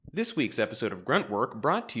This week's episode of Gruntwork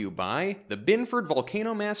brought to you by the Binford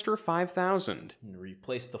Volcanomaster 5000. And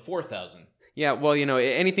replace the 4000. Yeah, well, you know,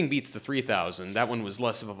 anything beats the 3000. That one was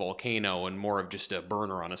less of a volcano and more of just a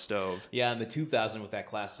burner on a stove. Yeah, and the 2000 with that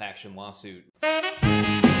class action lawsuit.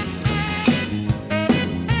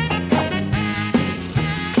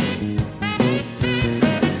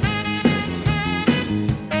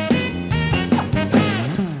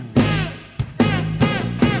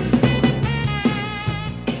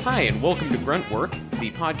 Hi, and welcome to Gruntwork,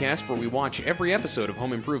 the podcast where we watch every episode of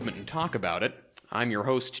Home Improvement and talk about it. I'm your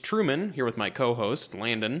host, Truman, here with my co-host,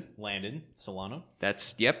 Landon. Solano.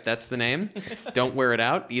 That's the name. Don't wear it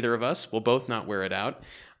out, either of us. We'll both not wear it out.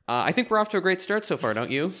 I think we're off to a great start so far,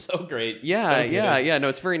 don't you? So great. Yeah, so yeah. No,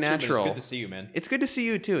 it's very natural. Truman, it's good to see you, man. It's good to see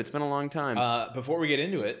you, too. It's been a long time. Before we get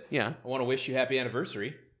into it, Yeah. I want to wish you happy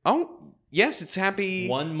anniversary. Oh, yes, it's happy...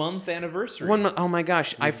 1 month anniversary. 1 month. Oh my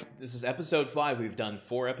gosh. This is episode 5. We've done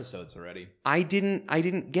 4 episodes already. I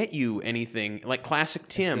didn't get you anything. Like classic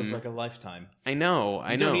Tim. It feels like a lifetime. I know.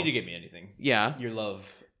 You don't need to get me anything. Yeah. Your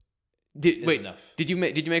love Did, is wait, enough. Did you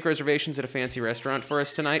make reservations at a fancy restaurant for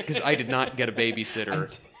us tonight? Because I did not get a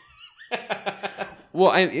babysitter.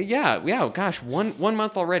 Well, yeah. Gosh, one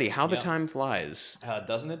month already. How the time flies.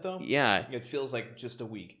 Doesn't it though? Yeah. It feels like just a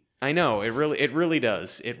week. I know. It really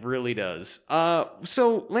does. It really does.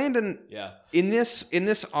 So Landon. Yeah. In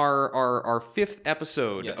this our 5th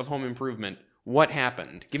episode Yes. of Home Improvement, what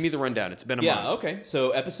happened? Give me the rundown. It's been a month. Yeah, okay.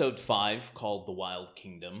 So episode 5 called The Wild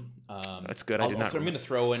Kingdom. That's good. I'm going to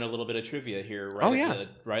throw in a little bit of trivia here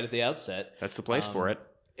right at the outset. That's the place for it.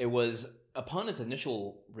 It was upon its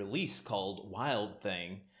initial release called Wild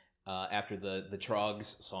Thing, after the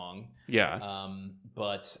Trogs song. Yeah.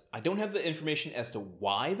 But I don't have the information as to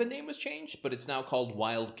why the name was changed, but it's now called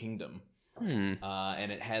Wild Kingdom.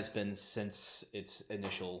 And it has been since its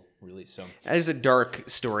initial release. So that is a dark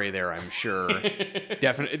story there, I'm sure.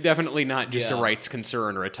 Definitely not just a rights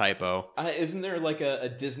concern or a typo. Isn't there like a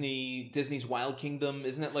Disney's Wild Kingdom?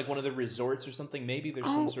 Isn't that like one of the resorts or something? Maybe there's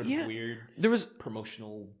some sort of weird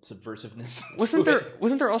promotional subversiveness.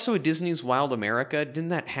 Wasn't there also a Disney's Wild America? Didn't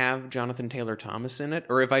that have Jonathan Taylor Thomas in it?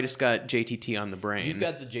 Or have I just got JTT on the brain? You've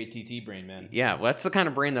got the JTT brain, man. Yeah, well, that's the kind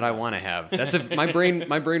of brain that I want to have. My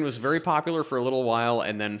brain was very popular for a little while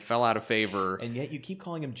and then fell out of favor. And yet you keep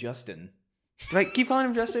calling him Justin. Do I keep calling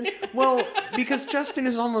him Justin? Well, because Justin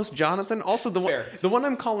is almost Jonathan. Also, the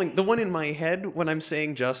one in my head when I'm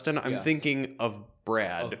saying Justin, I'm thinking of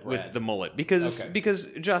Brad with the mullet because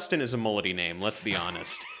Justin is a mullety name. Let's be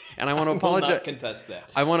honest. And I want to apologize. I will not contest that.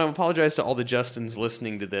 I want to apologize to all the Justins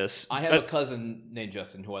listening to this. I have a cousin named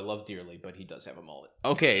Justin who I love dearly, but he does have a mullet.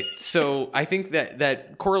 Okay, so I think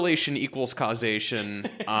that correlation equals causation.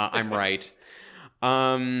 I'm right.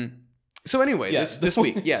 So anyway, this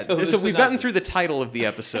week, so we've gotten through the title of the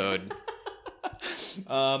episode.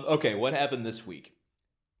 Okay, what happened this week?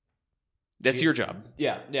 That's your job.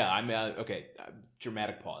 Yeah. I'm okay.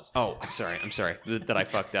 Dramatic pause. Oh, I'm sorry that I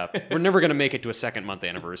fucked up. We're never gonna make it to a 2nd month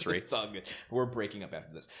anniversary. It's all good. We're breaking up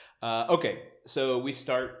after this. Okay, so we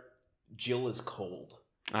start. Jill is cold.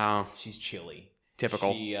 Oh, she's chilly.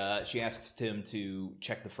 Typical. She asks Tim to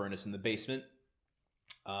check the furnace in the basement,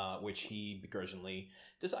 which he begrudgingly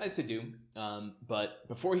decides to do. But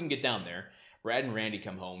before he can get down there, Brad and Randy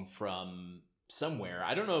come home from somewhere.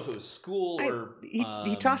 I don't know if it was school or...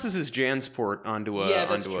 He tosses his Jansport onto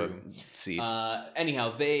a seat.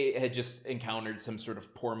 Anyhow, they had just encountered some sort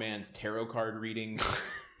of poor man's tarot card reading,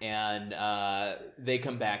 and they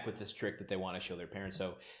come back with this trick that they want to show their parents.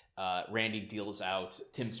 So Randy deals out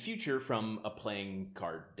Tim's future from a playing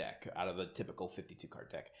card deck, out of a typical 52 card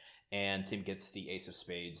deck. And Tim gets the Ace of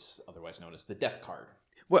Spades, otherwise known as the Death card.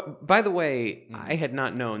 Well, by the way, I had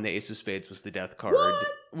not known the Ace of Spades was the Death card. What?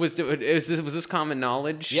 Was this common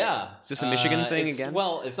knowledge? Yeah. Is this a Michigan thing again?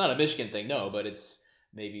 Well, it's not a Michigan thing, no, but it's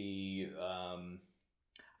maybe...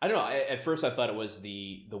 I don't know. At first, I thought it was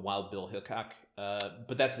the Wild Bill Hickok,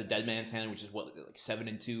 but that's the Dead Man's Hand, which is what, like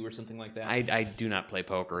 7-2 or something like that. I do not play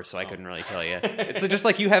poker, so I couldn't really tell you. It's just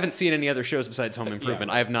like you haven't seen any other shows besides Home Improvement.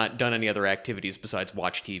 Yeah, right. I have not done any other activities besides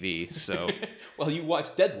watch TV. So, well, you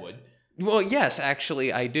watch Deadwood. Well, yes,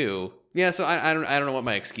 actually, I do. Yeah, so I don't know what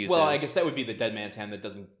my excuse is. Well, I guess that would be the Dead Man's Hand that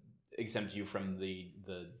doesn't exempt you from the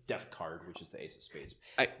Death card, which is the Ace of Spades.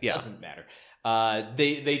 Doesn't matter.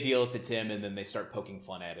 They deal it to Tim, and then they start poking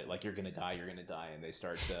fun at it, like you're gonna die, and they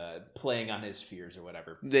start playing on his fears or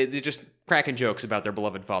whatever. They're just cracking jokes about their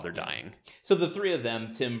beloved father dying. So the three of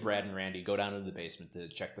them, Tim, Brad, and Randy, go down into the basement to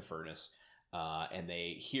check the furnace, and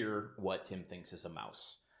they hear what Tim thinks is a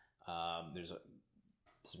mouse. There's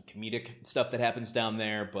some comedic stuff that happens down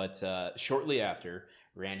there, but shortly after,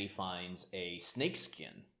 Randy finds a snake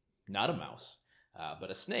skin not a mouse, but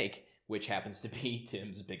a snake, which happens to be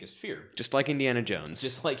Tim's biggest fear. Just like Indiana Jones.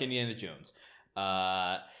 Just like Indiana Jones.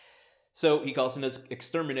 So he calls in his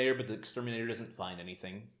exterminator, but the exterminator doesn't find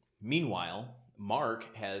anything. Meanwhile,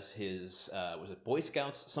 Mark has his, was it Boy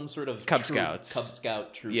Scouts? Some sort of Cub Scouts. Cub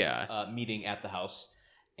Scout troop meeting at the house.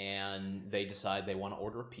 And they decide they want to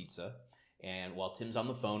order a pizza. And while Tim's on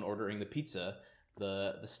the phone ordering the pizza,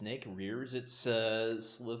 the snake rears its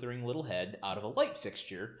slithering little head out of a light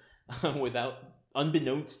fixture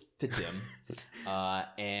unbeknownst to Tim.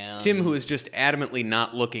 And Tim, who is just adamantly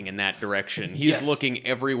not looking in that direction. He's looking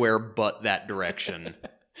everywhere but that direction.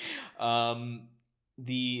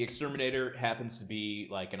 The exterminator happens to be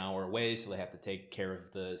like an hour away, so they have to take care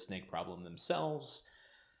of the snake problem themselves.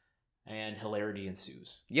 And hilarity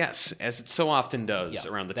ensues. Yes, as it so often does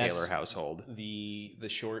around the Taylor household. The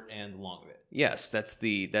short and long of it. Yes, that's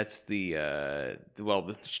the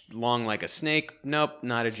long like a snake. Nope,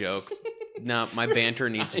 not a joke. No, my banter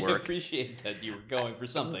needs work. I appreciate that you were going for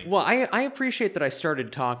something. Well, I appreciate that I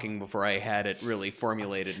started talking before I had it really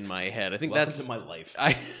formulated in my head. I think Welcome that's to my life.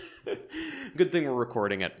 Good thing we're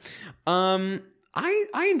recording it.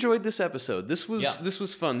 I enjoyed this episode. This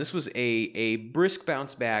was fun. This was a brisk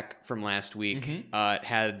bounce back from last week.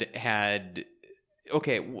 Mm-hmm.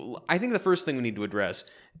 Okay. Well, I think the first thing we need to address.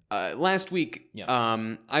 Last week,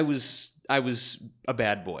 I was a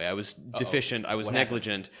bad boy. I was deficient. I was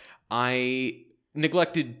negligent. I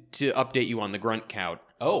neglected to update you on the grunt count.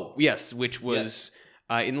 Oh, yes, which was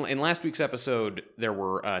in last week's episode. There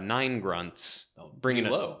were 9 grunts, bringing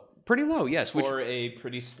us low. Pretty low, yes. For a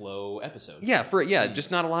pretty slow episode. Yeah,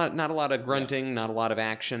 just not a lot of grunting, not a lot of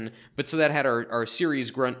action. But so that had our series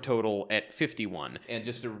grunt total at 51. And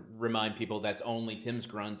just to remind people, that's only Tim's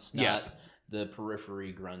grunts, not the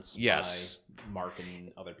periphery grunts by Mark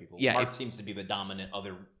and other people. Yeah, Mark seems to be the dominant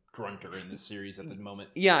other grunter in this series at the moment.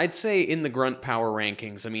 Yeah, I'd say in the grunt power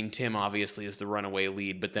rankings, I mean, Tim obviously is the runaway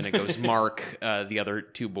lead, but then it goes Mark, the other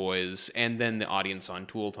 2 boys, and then the audience on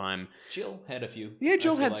Tool Time. Jill had a few. Yeah,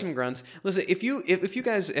 Jill had some grunts. Listen, if you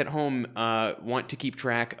guys at home want to keep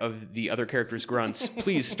track of the other characters' grunts,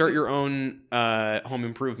 please start your own home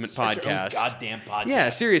improvement podcast. Your own goddamn podcast. Yeah,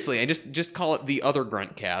 seriously, and just call it the Other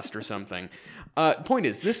Grunt Cast or something. Point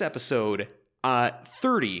is, this episode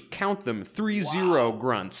 30, count them, 30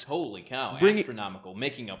 grunts. Holy cow, astronomical,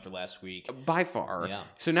 making up for last week. By far. Yeah.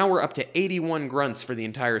 So now we're up to 81 grunts for the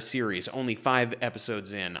entire series, only 5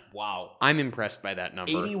 episodes in. Wow. I'm impressed by that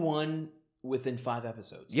number. 81 within 5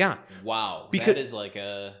 episodes. Yeah. Wow. That is like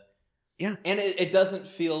a... Yeah. And it doesn't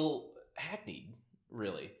feel hackneyed,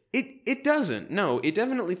 really. It doesn't. No, it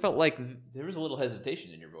definitely felt like... There was a little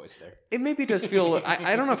hesitation in your voice there. It maybe does feel...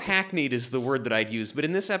 I don't know if hackneyed is the word that I'd use, but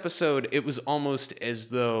in this episode, it was almost as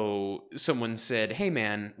though someone said, hey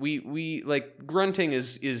man, we like, grunting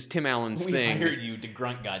is Tim Allen's thing. We hired you to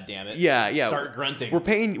grunt, goddammit. Yeah. Start grunting.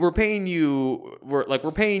 We're paying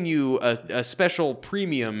you a special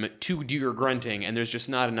premium to do your grunting, and there's just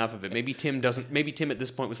not enough of it. Maybe Tim at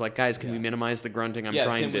this point was like, guys, can we minimize the grunting?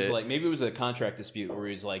 Tim was like, maybe it was a contract dispute where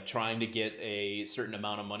he's like trying to get a certain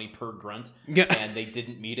amount of money per grunt, and they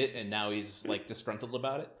didn't meet it, and now he's like disgruntled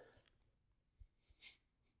about it.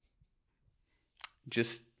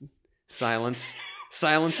 Just silence, but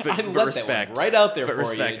I left respect. That one right out there but for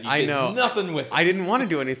respect. you. I know nothing with it. I didn't want to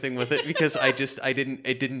do anything with it because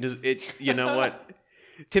you know what?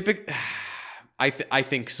 I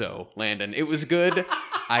think so, Landon. It was good.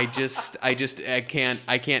 I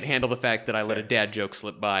can't handle the fact that I let a dad joke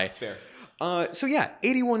slip by. Fair. So yeah,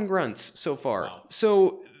 81 grunts so far. Wow.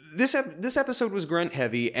 So this episode was grunt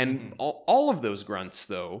heavy, and all of those grunts,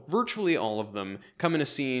 though, virtually all of them, come in a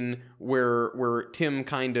scene where Tim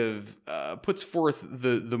kind of puts forth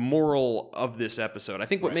the moral of this episode. I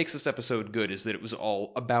think what makes this episode good is that it was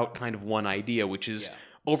all about kind of one idea, which is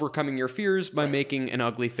overcoming your fears by making an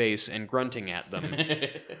ugly face and grunting at them.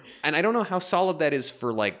 And I don't know how solid that is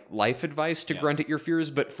for like life advice to grunt at your fears,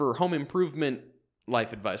 but for home improvement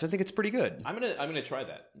life advice, I think it's pretty good. I'm gonna try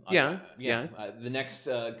that. Yeah. The next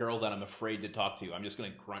girl that I'm afraid to talk to, I'm just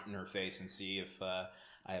gonna grunt in her face and see if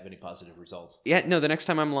I have any positive results. Yeah, no, the next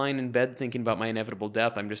time I'm lying in bed thinking about my inevitable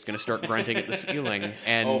death, I'm just gonna start grunting at the ceiling.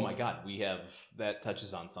 And oh my god, that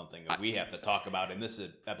touches on something that we have to talk about in this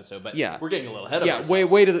episode. But we're getting a little ahead of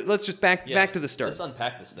ourselves. Let's just back to the start. Let's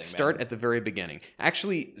unpack this thing. Start at the very beginning.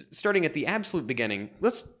 Actually, starting at the absolute beginning,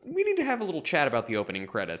 we need to have a little chat about the opening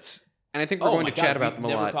credits. And I think we're going to chat about them a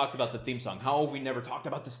lot. We've never talked about the theme song. How have we never talked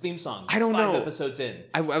about this theme song? I don't know. 5 episodes in.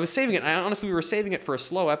 I was saving it. Honestly, we were saving it for a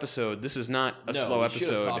slow episode. This is not a slow episode. We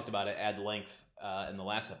should have talked about it at length in the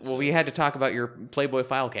last episode. Well, we had to talk about your Playboy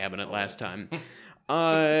file cabinet last time.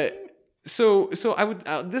 So I would.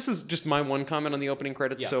 This is just my one comment on the opening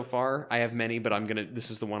credits so far. I have many, but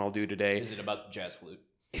this is the one I'll do today. Is it about the jazz flute?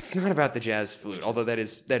 It's not about the jazz flute, although that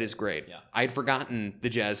is great. Yeah. I'd forgotten the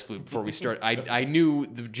jazz flute before we started. I knew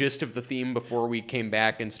the gist of the theme before we came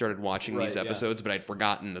back and started watching these episodes, but I'd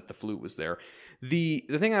forgotten that the flute was there. The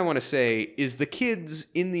thing I want to say is the kids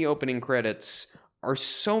in the opening credits are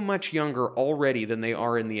so much younger already than they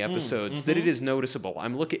are in the episodes that it is noticeable.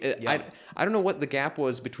 I'm looking at, I don't know what the gap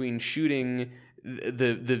was between shooting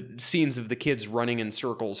the scenes of the kids running in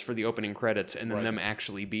circles for the opening credits and then them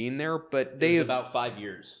actually being there, but it was about 5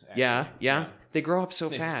 years. Actually. Yeah. They grow up so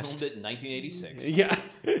fast. They filmed it in 1986. Yeah.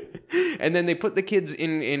 And then they put the kids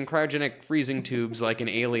in cryogenic freezing tubes like an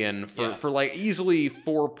alien for like easily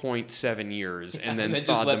 4.7 years and then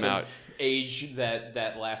thawed them out. Age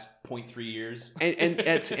that last 0.3 years.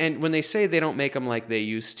 and when they say they don't make them like they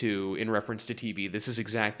used to in reference to TV, this is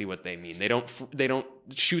exactly what they mean. They don't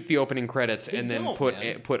shoot the opening credits and then put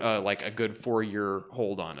like a good 4-year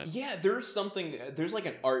hold on it. Yeah, there's like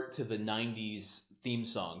an art to the 90s theme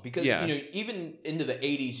song because you know, even into the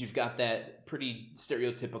 80s you've got that pretty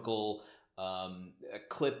stereotypical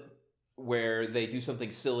clip where they do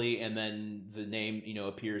something silly and then the name, you know,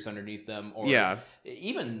 appears underneath them, or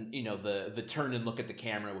even, you know, the turn and look at the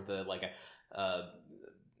camera with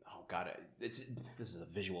this is a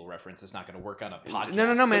visual reference. It's not going to work on a podcast.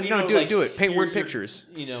 No, man, no, do it. Paint word pictures.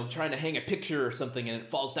 You know, trying to hang a picture or something and it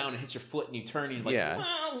falls down and hits your foot and you turn and you're like,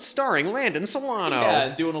 wow. Starring Landon Solano. Yeah,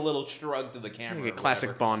 and doing a little shrug to the camera. Like a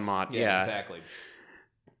classic Bon mot. Yeah, exactly.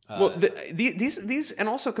 Well, these, and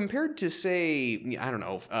also compared to, say, I don't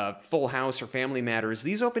know, Full House or Family Matters,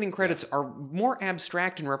 these opening credits are more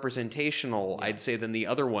abstract and representational, I'd say, than the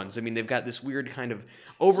other ones. I mean, they've got this weird kind of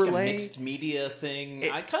overlay, like a mixed media thing.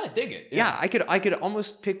 I kind of dig it. Yeah, I could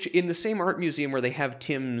almost picture in the same art museum where they have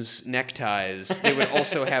Tim's neckties, they would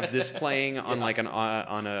also have this playing on like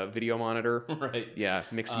on a video monitor. Right. Yeah,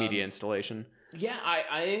 mixed media installation. Yeah,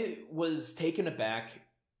 I was taken aback.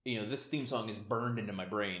 You know, this theme song is burned into my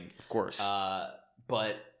brain. Of course.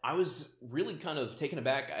 But I was really kind of taken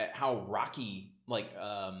aback at how rocky, like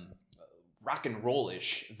rock and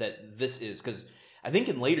roll-ish that this is. Because I think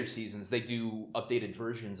in later seasons, they do updated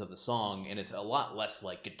versions of the song, and it's a lot less,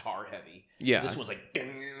 like, guitar-heavy. Yeah. This one's like...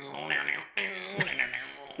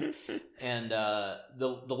 And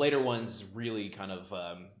the later ones really kind of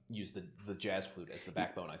use the jazz flute as the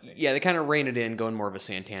backbone, I think. Yeah, they kind of rein it in, going more of a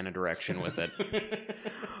Santana direction with it.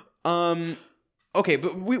 Okay,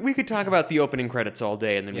 but we could talk about the opening credits all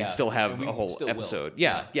day, and then we'd still have a whole episode.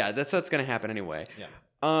 Yeah, that's going to happen anyway.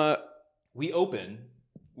 Yeah. We open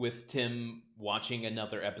with Tim watching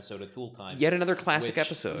another episode of Tool Time. Yet another classic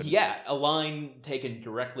episode. Yeah, a line taken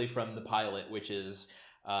directly from the pilot, which is...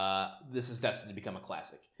 this is destined to become a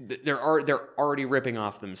classic. They're already ripping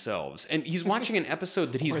off themselves, and he's watching an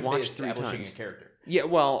episode that he's watched 3 times. A character. Yeah,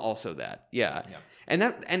 well, also that. Yeah.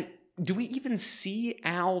 And do we even see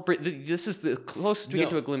Al? This is the closest we get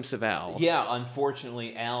to a glimpse of Al. Yeah,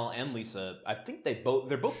 unfortunately, Al and Lisa. I think they're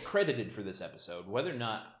both credited for this episode. Whether or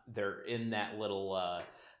not they're in that little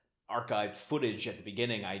archived footage at the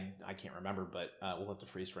beginning, I can't remember, but we'll have to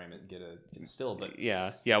freeze frame it and get a still. But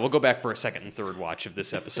yeah, we'll go back for a second and third watch of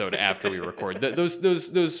this episode after we record.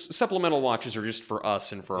 Those supplemental watches are just for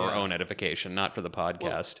us and for our own edification, not for the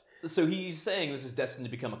podcast. Well, so he's saying this is destined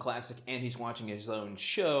to become a classic, and he's watching his own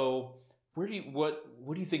show. What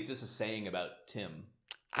do you think this is saying about Tim?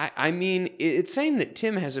 I mean, it's saying that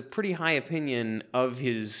Tim has a pretty high opinion of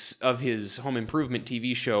his home improvement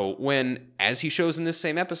TV show when, as he shows in this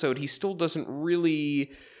same episode, he still doesn't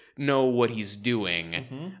really know what he's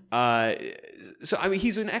doing. So, I mean,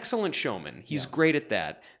 he's an excellent showman. He's great at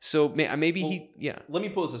that. So maybe Let me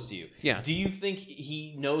pose this to you. Yeah. Do you think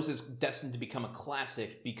he knows it's destined to become a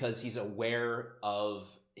classic because he's aware of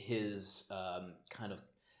his kind of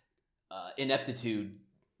ineptitude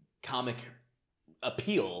comic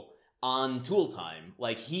appeal on Tool Time?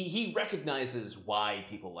 Like, he recognizes why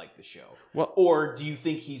people like the show. Well, or do you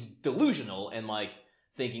think he's delusional and like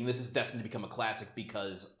thinking this is destined to become a classic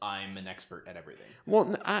because I'm an expert at everything?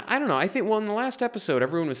 Well, I don't know. I think, in the last episode,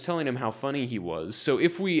 everyone was telling him how funny he was. So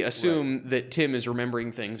if we assume that Tim is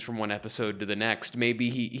remembering things from one episode to the next,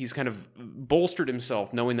 maybe he's kind of bolstered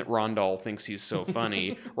himself knowing that Rondal thinks he's so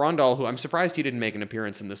funny. Rondal, who I'm surprised he didn't make an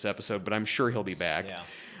appearance in this episode, but I'm sure he'll be back. Yeah.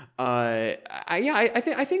 I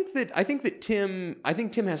think that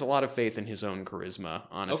Tim has a lot of faith in his own charisma,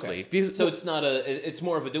 honestly. Okay. So it's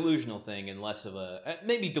more of a delusional thing and less of a,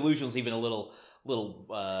 maybe delusional is even a little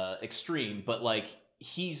extreme, but like,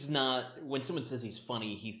 he's not, when someone says he's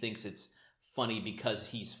funny, he thinks it's funny because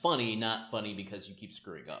he's funny, not funny because you keep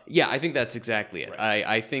screwing up. Yeah, I think that's exactly it. Right.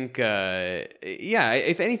 I think,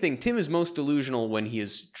 if anything, Tim is most delusional when he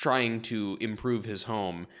is trying to improve his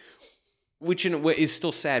home, which in a way is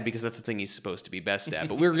still sad because that's the thing he's supposed to be best at.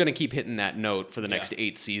 But we're going to keep hitting that note for the next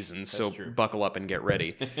 8 seasons, that's so true. Buckle up and get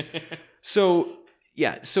ready. So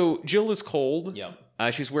Jill is cold. Yeah.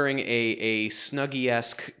 She's wearing a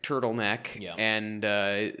Snuggie-esque turtleneck, and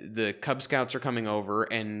the Cub Scouts are coming over,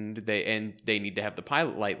 and they need to have the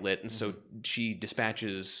pilot light lit, and so she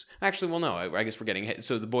dispatches. Actually, well, no, I guess we're getting ahead.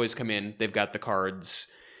 So the boys come in, they've got the cards,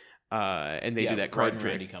 and they do that card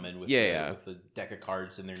trick. Randy come in with the deck of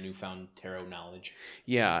cards and their newfound tarot knowledge.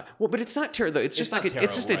 Yeah, well, but it's not tarot though. It's just like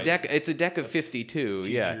it's just a deck. It's a deck of 52.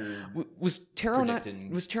 Yeah, was tarot not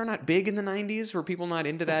big in the 90s? Were people not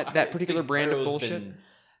into that particular brand of bullshit?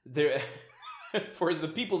 There, for the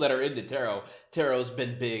people that are into tarot's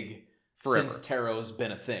been big forever. Since tarot's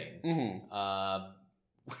been a thing. Mm-hmm.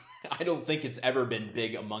 I don't think it's ever been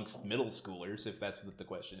big amongst middle schoolers, if that's what the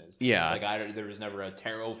question is. Yeah. Like, there was never a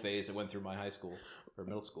tarot phase that went through my high school or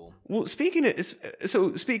middle school. Well, speaking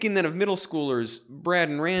then of middle schoolers, Brad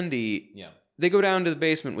and Randy, they go down to the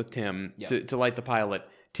basement with Tim to light the pilot.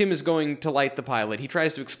 Tim is going to light the pilot. He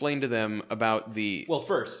tries to explain to them about the... Well,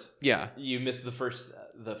 first, you missed the first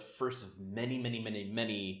of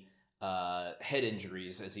many head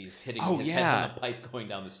injuries as he's hitting his head on the pipe going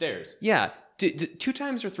down the stairs. Yeah. 2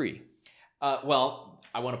 times or 3? Well,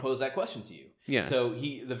 I want to pose that question to you. Yeah. So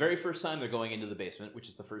the very first time they're going into the basement, which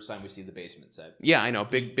is the first time we see the basement set. Yeah, I know.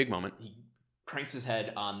 Big moment. He cranks his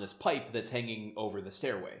head on this pipe that's hanging over the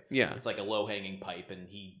stairway. Yeah. It's like a low-hanging pipe, and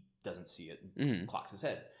he doesn't see it and clocks his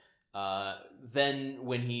head. Then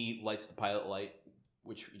when he lights the pilot light,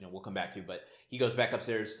 which we'll come back to, but he goes back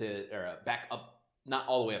upstairs back up, not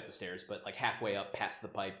all the way up the stairs, but like halfway up past the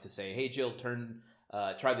pipe to say, "Hey, Jill,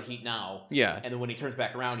 try the heat now." Yeah. And then when he turns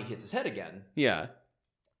back around, he hits his head again. Yeah.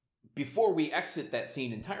 Before we exit that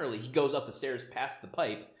scene entirely, he goes up the stairs past the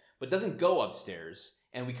pipe, but doesn't go upstairs,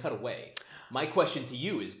 and we cut away. My question to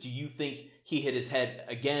you is, do you think he hit his head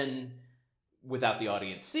again without the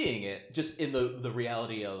audience seeing it, just in the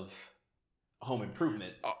reality of Home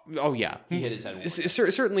Improvement? Oh yeah, he hit his head.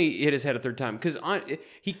 Certainly hit his head a third time, because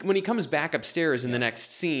when he comes back upstairs in the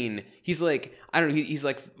next scene, he's like, I don't know, he's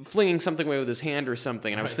like flinging something away with his hand or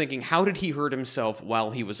something, and I was thinking, how did he hurt himself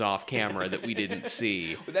while he was off camera that we didn't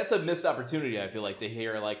see? But that's a missed opportunity, I feel like, to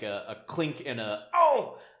hear like a clink and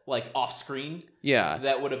like off screen. Yeah,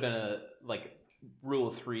 that would have been a rule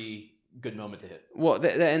of 3. Good moment to hit. Well,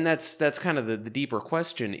 and that's kind of the deeper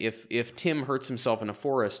question. If Tim hurts himself in a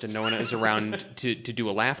forest and no one is around to do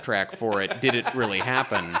a laugh track for it, did it really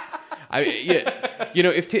happen?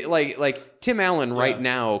 If Tim Allen right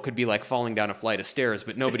now could be like falling down a flight of stairs,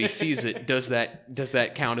 but nobody sees it. Does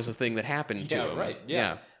that count as a thing that happened to him? Right.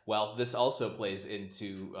 Yeah. Well, this also plays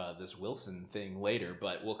into this Wilson thing later,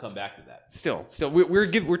 but we'll come back to that. Still,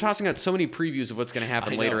 we're tossing out so many previews of what's going to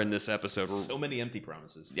happen later in this episode. So many empty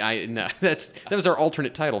promises. No, that was our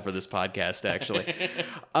alternate title for this podcast, actually.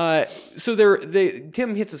 So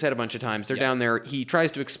Tim hits his head a bunch of times. They're down there. He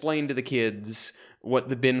tries to explain to the kids what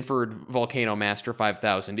the Binford Volcano Master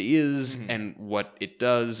 5000 is and what it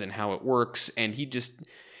does and how it works, and he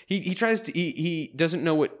doesn't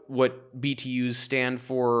know what BTUs stand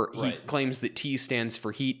for. He claims that T stands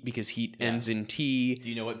for heat because heat ends in T. Do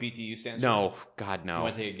you know what BTU stands for? No, God, no. Do you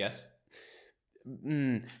want to take a guess?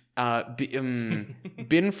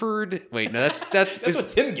 Binford. Wait, no, that's what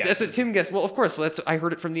Tim guessed. That's what Tim guessed. Well, of course, I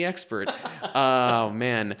heard it from the expert. Oh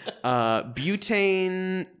man,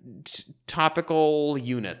 butane topical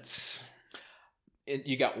units.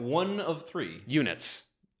 You got 1 of 3 units.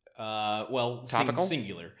 Topical?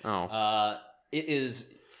 Singular. Oh. It is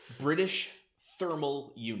British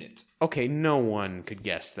thermal unit. Okay, no one could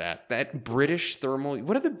guess that. That British thermal...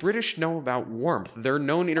 What do the British know about warmth? They're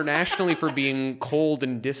known internationally for being cold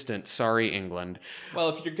and distant. Sorry, England. Well,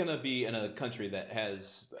 if you're going to be in a country that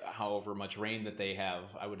has however much rain that they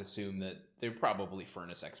have, I would assume that they're probably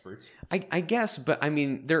furnace experts. I guess, but I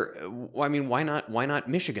mean, why not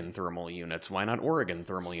Michigan thermal units? Why not Oregon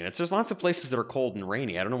thermal units? There's lots of places that are cold and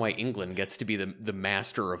rainy. I don't know why England gets to be the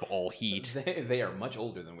master of all heat. They are much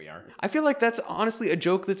older than we are. I feel like that's honestly a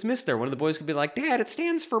joke that's missed there. One of the boys could be like, "Dad, it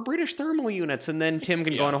stands for British thermal units," and then Tim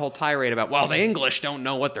can go on a whole tirade about, well, the English don't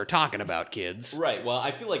know what they're talking about, kids. Right. Well, I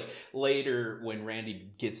feel like later when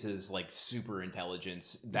Randy gets his super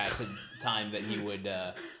intelligence, that's a time that he would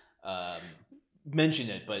mention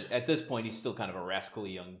it, but at this point, he's still kind of a rascally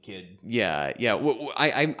young kid. Yeah, yeah. Well,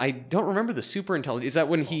 I don't remember the super intelligence. Is that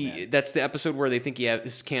when that's the episode where they think he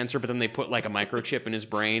has cancer, but then they put like a microchip in his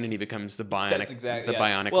brain and he becomes the bionic. That's exactly the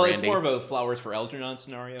bionic. Well, Randy. It's more of a Flowers for Algernon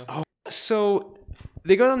scenario. Oh, so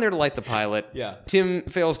they go down there to light the pilot. Yeah. Tim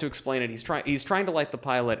fails to explain it. He's trying to light the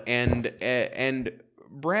pilot, and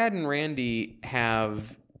Brad and Randy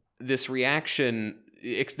have this reaction.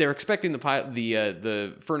 They're expecting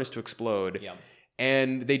the furnace to explode. Yeah.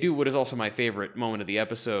 And they do what is also my favorite moment of the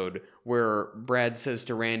episode, where Brad says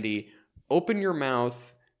to Randy, "Open your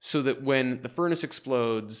mouth so that when the furnace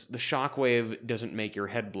explodes, the shockwave doesn't make your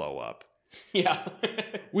head blow up." Yeah.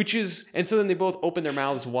 And so then they both open their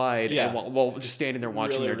mouths wide, and while just standing there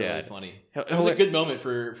watching their dad. Really funny. It was a good moment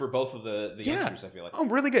for both of the youngsters, I feel like. Oh,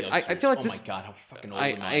 really good. I feel like oh this... my God, how fucking old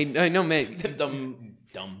am I? I know, man.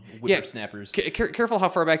 Dumb whippersnappers. Careful how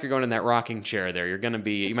far back you're going in that rocking chair there.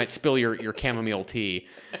 You might spill your chamomile tea.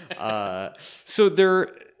 So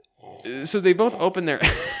they both open their...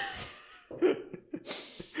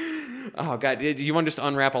 Oh, God. Do you want to just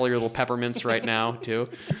unwrap all your little peppermints right now, too?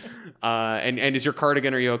 And is your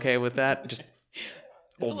cardigan, are you okay with that? Just...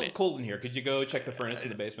 It's a little cold in here. Could you go check the furnace in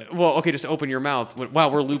the basement? Well, okay, just open your mouth. Wow,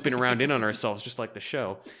 we're looping around in on ourselves, just like the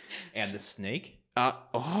show. And the snake?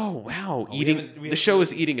 Oh, wow. The show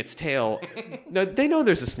is eating its tail. No, they know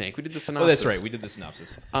there's a snake. We did the synopsis. Oh, that's right. We did the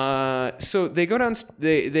synopsis. So they go down... So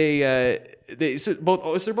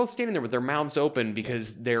they're both standing there with their mouths open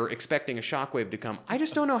because they're expecting a shockwave to come. I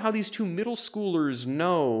just don't know how these two middle schoolers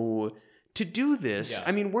know to do this. Yeah.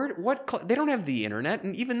 I mean, they don't have the internet,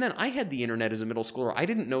 and even then, I had the internet as a middle schooler. I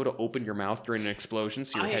didn't know to open your mouth during an explosion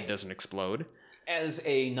so your head doesn't explode. As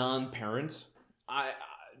a non-parent,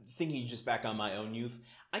 thinking just back on my own youth,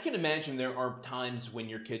 I can imagine there are times when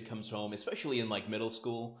your kid comes home, especially in like middle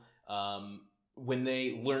school, when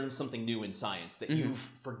they learn something new in science that you've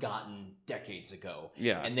forgotten decades ago.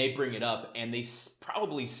 Yeah. And they bring it up, and they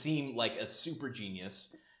probably seem like a super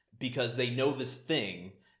genius because they know this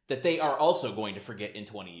thing that they are also going to forget in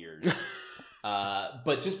 20 years.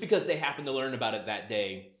 But just because they happen to learn about it that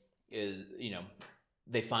day is,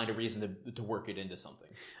 they find a reason to work it into something.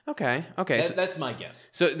 Okay. That's my guess.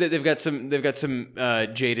 So they've got some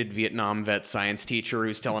jaded Vietnam vet science teacher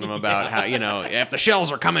who's telling them about how if the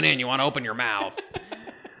shells are coming in, you want to open your mouth.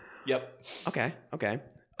 Yep. Okay.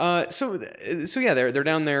 So yeah, they're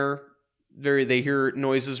down there. They hear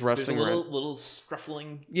noises rustling. There's a little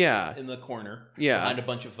scruffling. Yeah. In the corner. Yeah. Behind a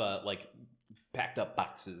bunch of packed up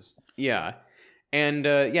boxes. Yeah. And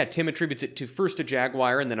Tim attributes it to first a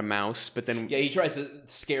jaguar and then a mouse, but then he tries to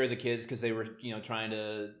scare the kids because they were trying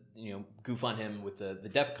to goof on him with the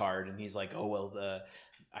death card, and he's like, oh well,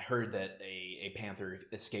 I heard that a panther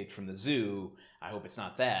escaped from the zoo. I hope it's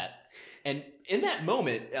not that. And in that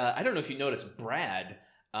moment, I don't know if you noticed, Brad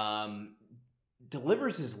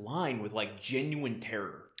delivers his line with like genuine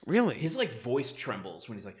terror. Really, his like voice trembles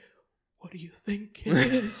when he's like, "What do you think it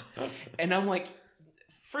is?" And I'm like,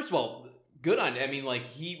 first of all, good on. I mean, like,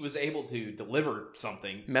 he was able to deliver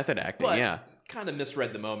something. Method acting, but yeah. Kind of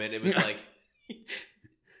misread the moment. It was like,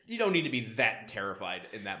 you don't need to be that terrified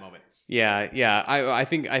in that moment. Yeah. I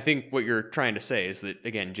think what you're trying to say is that,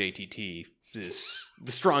 again, JTT is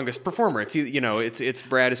the strongest performer. It's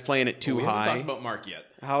Brad is playing it too high. We haven't talked about Mark yet.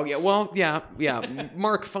 Oh yeah, well yeah.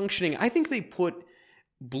 Mark functioning. I think they put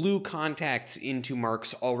blue contacts into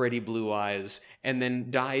Mark's already blue eyes and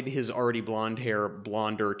then dyed his already blonde hair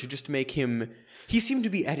blonder to just make him... He seemed to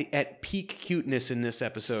be at peak cuteness in this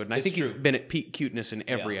episode, and I think he's been at peak cuteness in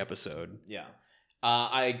every episode. Yeah.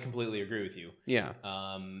 I completely agree with you. Yeah.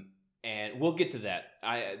 And we'll get to that.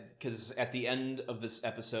 Because at the end of this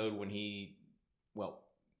episode when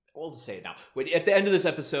we'll just say it now. At the end of this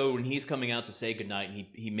episode when he's coming out to say goodnight, and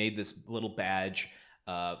he made this little badge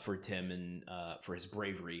for Tim and for his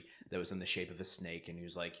bravery that was in the shape of a snake, and he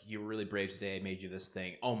was like, "You were really brave today. I made you this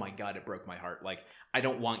thing. Oh my God, it broke my heart. Like, I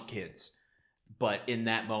don't want kids." But in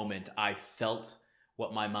that moment, I felt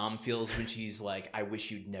what my mom feels when she's like, "I wish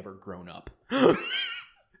you'd never grown up."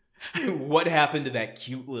 What happened to that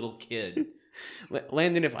cute little kid?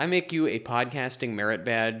 Landon, if I make you a podcasting merit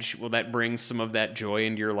badge, will that bring some of that joy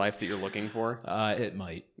into your life that you're looking for? It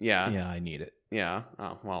might. Yeah. Yeah, I need it. Yeah.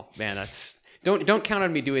 Oh, well, man, that's... Don't count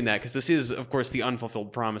on me doing that, because this is, of course, the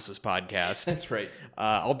Unfulfilled Promises podcast. That's right.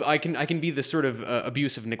 I can be the sort of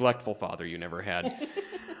abusive, neglectful father you never had.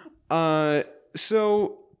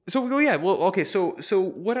 So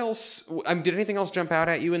what else? Did anything else jump out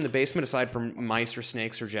at you in the basement aside from mice or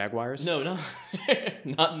snakes or jaguars? No,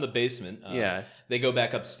 not in the basement. Yeah, they go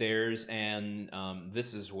back upstairs, and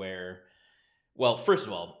this is where. Well, first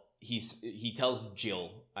of all, he tells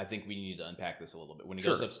Jill, I think we need to unpack this a little bit. When he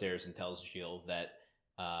goes upstairs and tells Jill that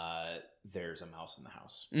there's a mouse in the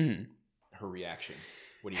house. Mm-hmm. Her reaction.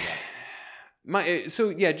 What do you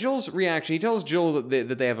got? Jill's reaction. He tells Jill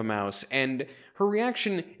that they have a mouse, and her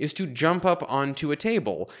reaction is to jump up onto a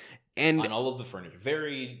table. And on all of the furniture.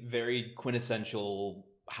 Very, very quintessential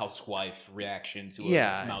housewife reaction to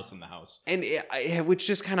a mouse in the house. And which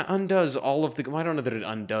just kind of undoes all of the... Well, I don't know that it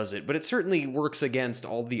undoes it, but it certainly works against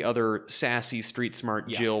all the other sassy, street-smart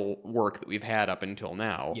Jill work that we've had up until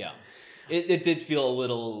now. Yeah. It did feel a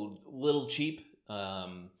little cheap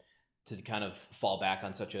to kind of fall back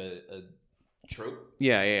on such a trope.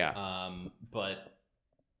 Yeah. But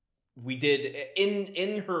we did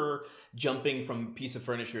in her jumping from piece of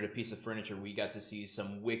furniture to piece of furniture, we got to see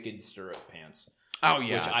some wicked stirrup pants. Oh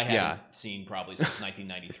yeah, which I hadn't seen probably since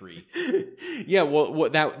 1993. Yeah,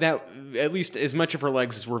 well, that at least as much of her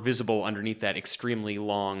legs were visible underneath that extremely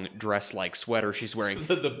long dress-like sweater she's wearing.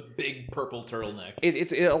 the big purple turtleneck.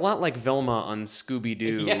 It's a lot like Velma on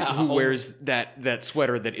Scooby-Doo, who wears that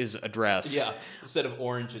sweater that is a dress. Yeah, instead of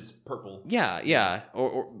orange, it's purple. Yeah,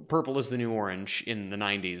 or purple is the new orange in the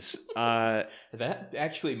 90s. That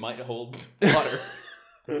actually might hold water.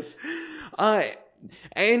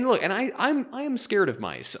 And look, and I am scared of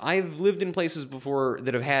mice. I've lived in places before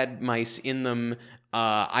that have had mice in them.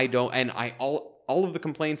 All of the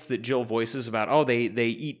complaints that Jill voices about, they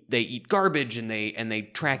eat garbage and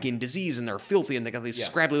they track in disease and they're filthy and they got these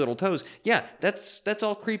scrabbly little toes. Yeah, that's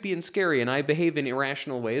all creepy and scary, and I behave in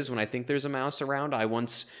irrational ways when I think there's a mouse around. I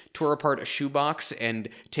once tore apart a shoebox and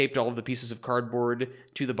taped all of the pieces of cardboard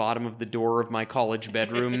to the bottom of the door of my college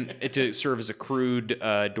bedroom to serve as a crude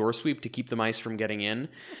door sweep to keep the mice from getting in.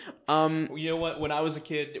 You know what? When I was a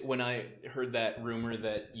kid, when I heard that rumor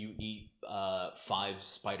that you eat 5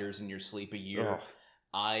 spiders in your sleep a year,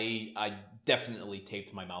 I definitely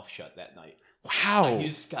taped my mouth shut that night. Wow. I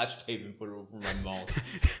used Scotch tape and put it over my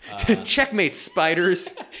mouth. Checkmate,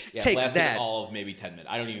 spiders. Take lasted that. all of maybe 10 minutes.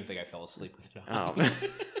 I don't even think I fell asleep with it on.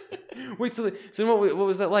 Wait, so what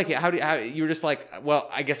was that like? How you were just like, well,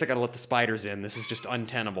 I guess I gotta let the spiders in. This is just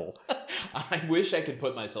untenable. I wish I could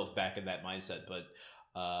put myself back in that mindset, but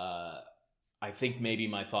I think maybe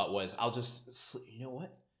my thought was, I'll just sleep. You know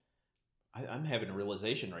what? I'm having a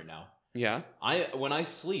realization right now. Yeah. When I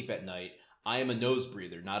sleep at night, I am a nose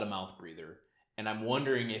breather, not a mouth breather. And I'm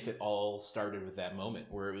wondering if it all started with that moment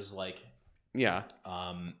where it was like,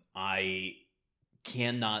 I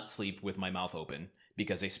cannot sleep with my mouth open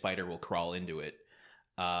because a spider will crawl into it.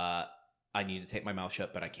 I need to take my mouth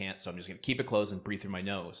shut, but I can't. So I'm just going to keep it closed and breathe through my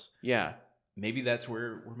nose. Yeah. Maybe that's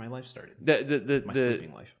where my life started. My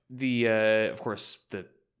sleeping life. Of course, the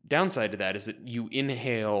downside to that is that you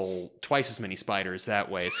inhale twice as many spiders that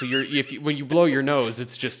way. So when you blow your nose,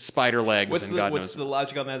 it's just spider legs. What's the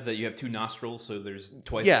logic on that? That you have 2 nostrils, so there's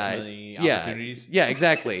twice as many opportunities. Yeah,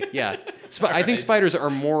 exactly. Yeah, I think spiders are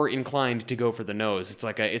more inclined to go for the nose. It's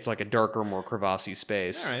like a darker, more crevassy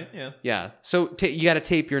space. All right. Yeah. Yeah. So you got to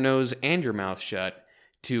tape your nose and your mouth shut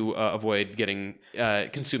to avoid getting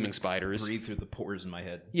consuming spiders. Breathe through the pores in my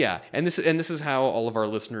head. Yeah, and this is how all of our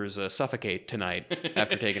listeners suffocate tonight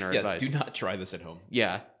after taking our advice. Do not try this at home.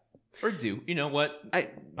 Yeah, or do. You know what? I'm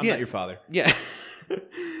not your father. Yeah.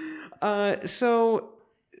 So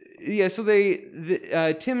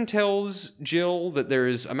Tim tells Jill that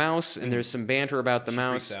there's a mouse and there's some banter about the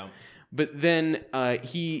mouse. Freaks out. But then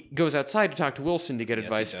he goes outside to talk to Wilson to get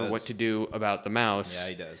advice for what to do about the mouse. Yeah,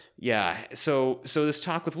 he does. Yeah. So this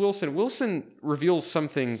talk with Wilson reveals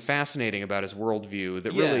something fascinating about his worldview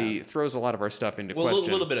that really throws a lot of our stuff into question.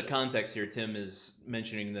 A little bit of context here. Tim is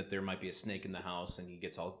mentioning that there might be a snake in the house, and he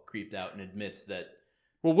gets all creeped out and admits that.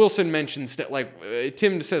 Well, Wilson mentions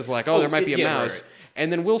Tim says there might be a mouse, right.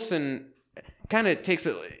 And then Wilson kind of takes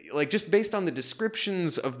it just based on the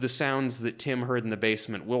descriptions of the sounds that Tim heard in the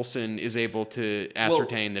basement, Wilson is able to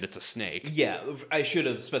ascertain that it's a snake. Yeah, I should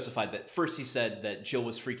have specified that. First he said that Jill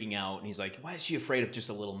was freaking out, and he's like, why is she afraid of just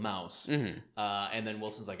a little mouse? Mm-hmm. And then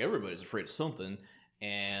Wilson's like, everybody's afraid of something.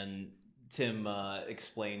 And Tim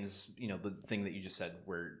explains, the thing that you just said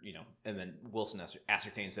where, and then Wilson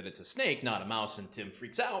ascertains that it's a snake, not a mouse, and Tim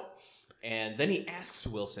freaks out. And then he asks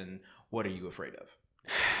Wilson, what are you afraid of?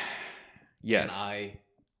 Yes. And I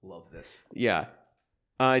love this. Yeah.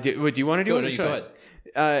 Do you want to do it? Go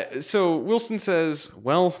ahead. So Wilson says,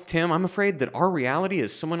 well, Tim, I'm afraid that our reality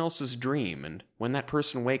is someone else's dream, and when that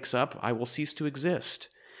person wakes up, I will cease to exist.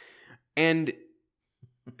 And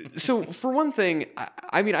so, for one thing,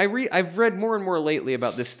 I've read more and more lately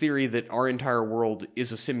about this theory that our entire world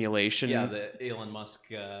is a simulation. Yeah, the Elon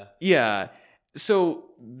Musk... Yeah. So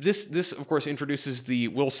this, of course, introduces the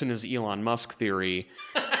Wilson is Elon Musk theory.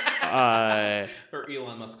 Or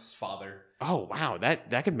Elon Musk's father. Oh wow,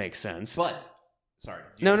 that could make sense. But sorry.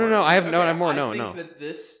 No. I have more. I think that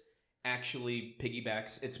this actually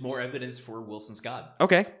piggybacks. It's more evidence for Wilson's God.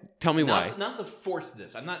 Okay, tell me why. Not to force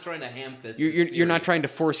this. I'm not trying to ham fist. You're not trying to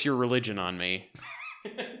force your religion on me.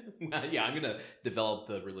 Yeah, I'm gonna develop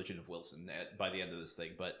the religion of Wilson by the end of this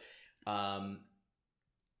thing. But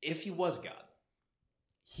if he was God,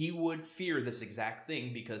 he would fear this exact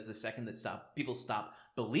thing, because the second that people stop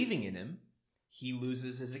believing in him, he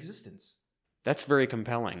loses his existence. That's very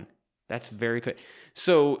compelling. That's very good.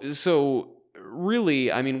 So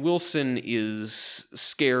really, I mean, Wilson is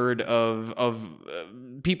scared of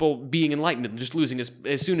people being enlightened and just losing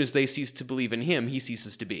as soon as they cease to believe in him, he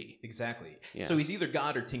ceases to be. Exactly. Yeah. So he's either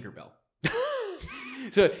God or Tinkerbell.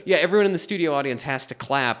 So yeah, everyone in the studio audience has to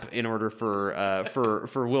clap in order for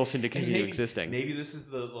Wilson to continue existing. Maybe this is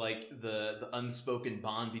the unspoken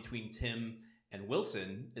bond between Tim and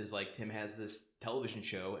Wilson, is like Tim has this television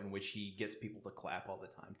show in which he gets people to clap all the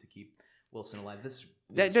time to keep Wilson alive. This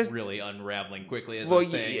is really unraveling quickly, as I'm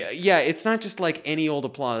saying. Yeah, it's not just like any old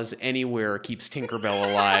applause anywhere keeps Tinkerbell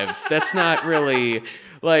alive. That's not really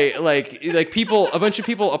like people. A bunch of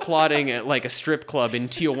people applauding at like a strip club in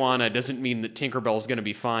Tijuana doesn't mean that Tinkerbell's going to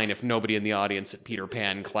be fine if nobody in the audience at Peter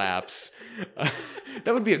Pan claps.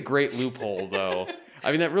 That would be a great loophole, though. I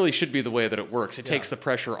mean, that really should be the way that it works. It takes the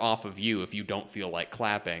pressure off of you if you don't feel like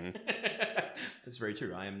clapping. That's very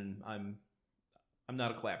true. I'm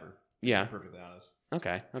not a clapper. Yeah. To be perfectly honest.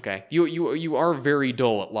 Okay. You are very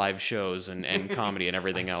dull at live shows and comedy and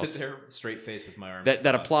everything else. Sit there straight faced with my arms.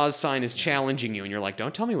 That applause sign is challenging you, and you're like,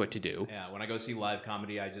 don't tell me what to do. Yeah. When I go see live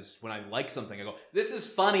comedy, when I like something, I go, this is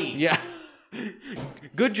funny. Yeah.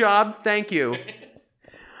 Good job. Thank you.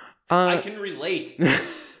 I can relate.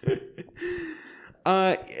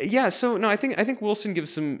 Yeah. So no, I think Wilson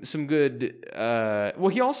gives some good. Well,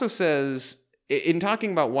 he also says in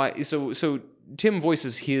talking about why. So Tim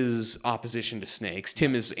voices his opposition to snakes.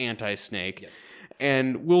 Tim is anti-snake. Yes.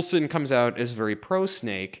 And Wilson comes out as very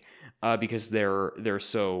pro-snake because they're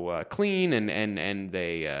so clean and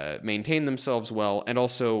they maintain themselves well. And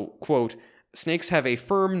also, quote, snakes have a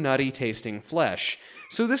firm, nutty tasting flesh.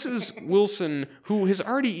 So this is Wilson, who has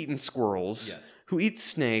already eaten squirrels, who eats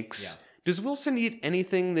snakes. Yeah. Does Wilson eat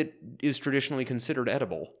anything that is traditionally considered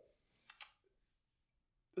edible?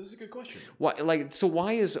 This is a good question. Why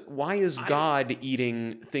is God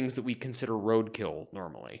eating things that we consider roadkill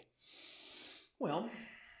normally? Well,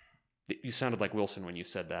 you sounded like Wilson when you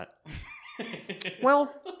said that.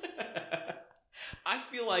 Well, I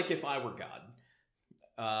feel like if I were God,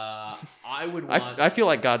 I would want. I feel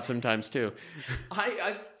like God sometimes too.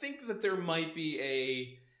 I think that there might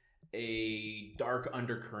be a dark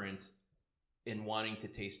undercurrent in wanting to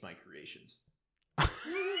taste my creations.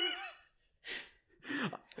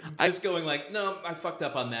 Just going like, no, I fucked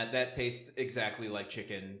up on that. That tastes exactly like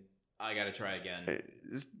chicken. I gotta try again.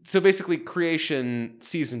 So basically, creation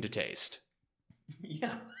seasoned to taste.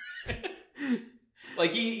 Yeah.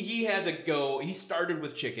 Like he had to go. He started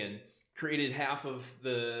with chicken, created half of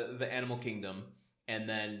the animal kingdom, and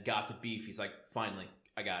then got to beef. He's like, finally,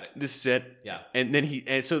 I got it. This is it. Yeah. And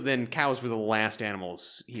then so then cows were the last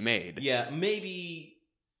animals he made. Yeah, maybe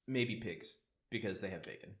pigs because they have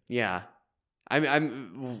bacon. Yeah.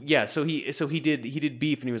 So he did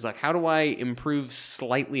beef, and he was like, how do I improve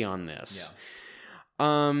slightly on this?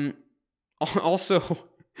 Yeah. Also,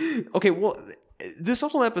 okay, well, this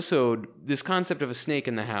whole episode, this concept of a snake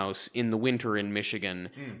in the house in the winter in Michigan,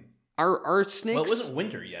 are snakes? Well, it wasn't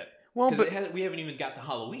winter yet. Well, but we haven't even got to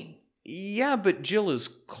Halloween. Yeah, but Jill is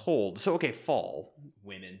cold, so okay, fall.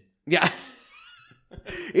 Women. Yeah.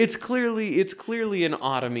 It's clearly an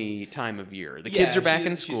autumn-y time of year. The kids are back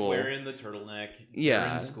in school. She's wearing the turtleneck.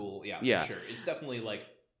 Yeah. In school. Yeah, for sure. It's definitely like,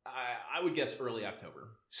 I would guess early October.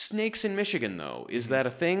 Snakes in Michigan, though. Is that a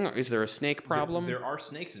thing? Is there a snake problem? There are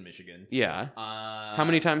snakes in Michigan. Yeah. How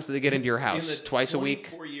many times do they get into your house? Twice a week?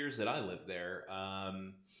 4 years that I lived there, I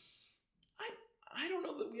don't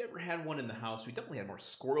know that we ever had one in the house. We definitely had more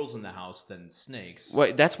squirrels in the house than snakes.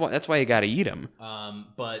 Well, that's why you got to eat them.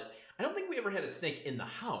 But I don't think we ever had a snake in the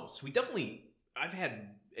house. I've had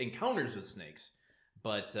encounters with snakes,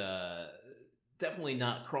 but definitely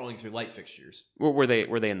not crawling through light fixtures. Were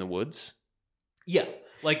they in the woods? Yeah,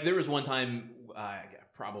 like there was one time,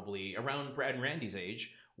 probably around Brad and Randy's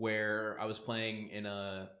age, where I was playing in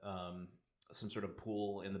some sort of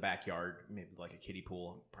pool in the backyard, maybe like a kiddie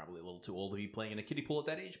pool. Probably a little too old to be playing in a kiddie pool at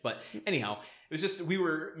that age, but anyhow, it was just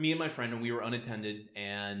me and my friend, and we were unattended,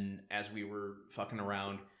 and as we were fucking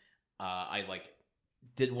around, I like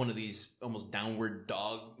did one of these almost downward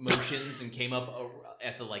dog motions and came up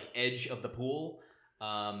at the like edge of the pool,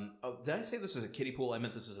 Did I say this was a kiddie pool? I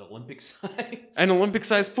meant this was Olympic size. An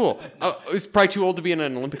Olympic-sized pool. It's probably too old to be in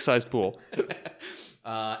an Olympic-sized pool.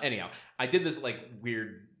 Anyhow, I did this like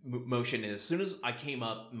weird motion, and as soon as I came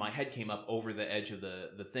up, my head came up over the edge of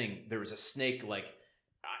the thing. There was a snake, like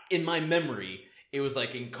in my memory, it was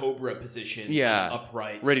like in cobra position,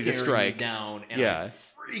 upright, ready to strike me down, and I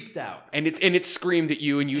freaked out. And it screamed at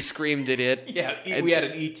you, and you screamed at it. We had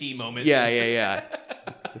an ET moment. Yeah.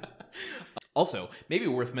 Also, maybe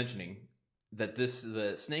worth mentioning that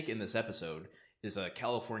the snake in this episode is a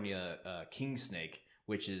California king snake,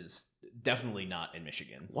 which is definitely not in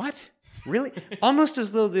Michigan. What? Really? Almost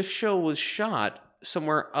as though this show was shot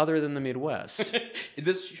somewhere other than the Midwest.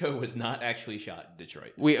 This show was not actually shot in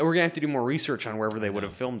Detroit. We're gonna have to do more research on wherever they would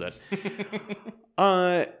have filmed it.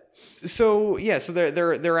 So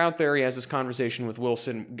they're out there. He has this conversation with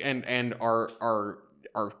Wilson, and our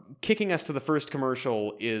kicking us to the first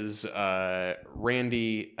commercial is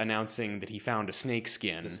Randy announcing that he found a snake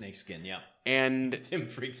skin. The snake skin, yeah. And Tim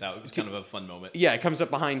freaks out. It was kind of a fun moment. Yeah, it comes up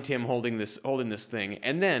behind Tim holding this thing,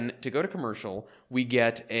 and then to go to commercial, we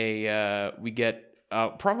get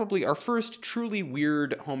probably our first truly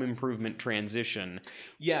weird home improvement transition.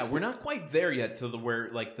 Yeah, we're not quite there yet to where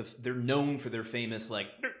like they're known for their famous like.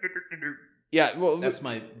 Yeah, well, that's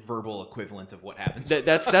my verbal equivalent of what happens.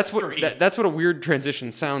 That's what a weird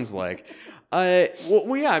transition sounds like. I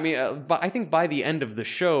mean, but I think by the end of the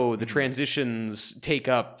show, the transitions take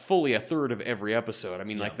up fully a third of every episode. I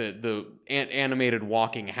mean, like the animated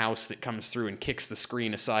walking house that comes through and kicks the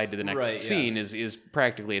screen aside to the next scene is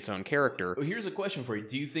practically its own character. Well, here's a question for you: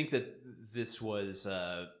 do you think that this was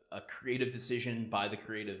a creative decision by the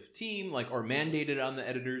creative team, like, or mandated on the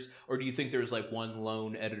editors, or do you think there was like one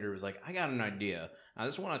lone editor who was like, I got an idea, I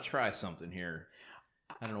just want to try something here?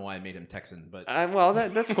 I don't know why I made him Texan, but well,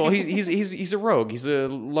 that's cool. He's a rogue. He's a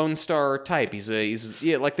Lone Star type. He's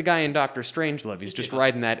like the guy in Doctor Strangelove. He's just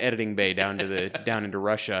riding that editing bay down into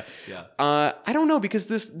Russia. Yeah. I don't know, because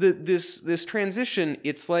this transition,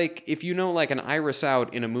 it's like if you know like an iris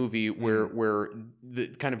out in a movie where the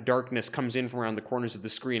kind of darkness comes in from around the corners of the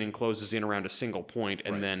screen and closes in around a single point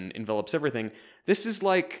and then envelops everything. This is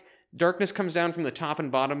like darkness comes down from the top and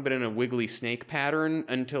bottom, but in a wiggly snake pattern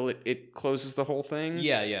until it closes the whole thing.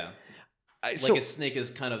 Yeah. Like a snake is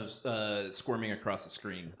kind of squirming across the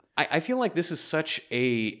screen. I feel like this is such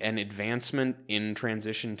an advancement in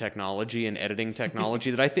transition technology and editing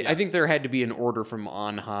technology that I think there had to be an order from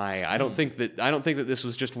on high. I don't think that this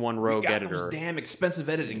was just one rogue editor. Those damn expensive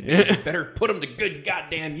editing. You better put them to good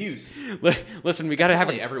goddamn use. Listen, we got to have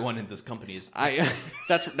everyone in this company is.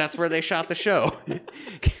 That's where they shot the show.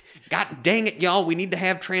 God dang it, y'all! We need to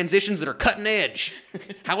have transitions that are cutting edge.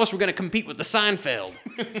 How else are we going to compete with the Seinfeld?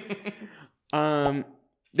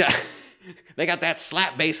 They got that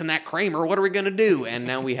slap bass and that Kramer. What are we going to do? And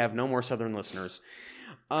now we have no more Southern listeners.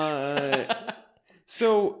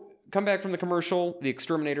 So come back from the commercial. The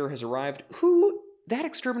exterminator has arrived. That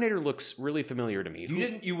exterminator looks really familiar to me. You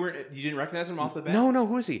didn't recognize him off the bat? No.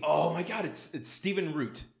 Who is he? Oh my God! It's Stephen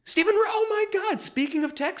Root. Stephen Root. Oh my God! Speaking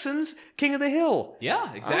of Texans, King of the Hill.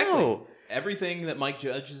 Yeah, exactly. Oh. Everything that Mike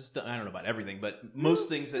Judge has done. I don't know about everything, but most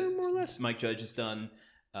things that more or less. Mike Judge has done.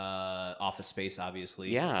 Office Space, obviously.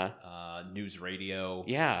 Yeah. News Radio.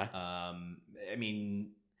 Yeah. I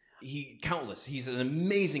mean, countless. He's an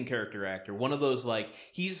amazing character actor. One of those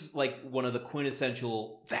he's like one of the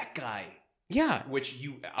quintessential that guy. Yeah. Which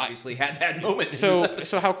you obviously had that moment.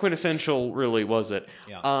 So how quintessential really was it?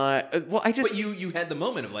 Yeah. But you had the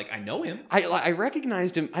moment of I know him. I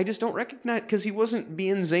recognized him. I just don't recognize because he wasn't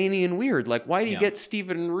being zany and weird. Like, why do you get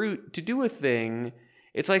Stephen Root to do a thing?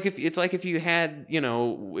 It's like if you had,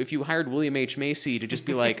 if you hired William H. Macy to just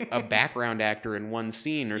be like a background actor in one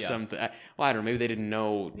scene or something. Well, I don't know. Maybe they didn't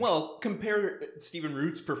know. Well, compare Stephen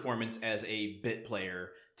Root's performance as a bit player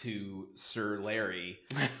to Sir Larry,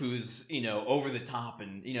 who's, over the top,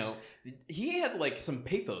 and, he had some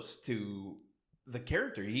pathos to the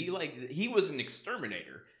character. He was an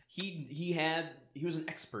exterminator. He was an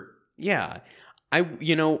expert. Yeah. I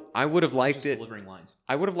would have liked it. Delivering lines.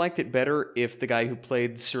 I would have liked it better if the guy who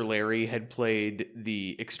played Sir Larry had played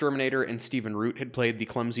the exterminator and Stephen Root had played the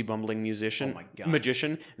clumsy, bumbling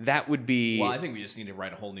magician. That would be. Well, I think we just need to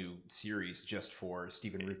write a whole new series just for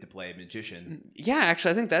Stephen Root to play a magician. Yeah,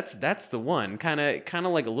 actually, I think that's the one. Kind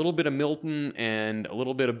of like a little bit of Milton and a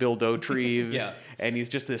little bit of Bill Dauterive. Yeah, and he's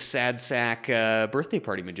just this sad sack birthday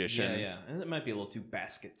party magician. Yeah, and it might be a little too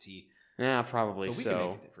basketsy. Yeah, probably but we so. Can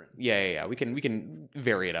make it different. Yeah. We can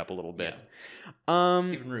vary it up a little bit. Yeah.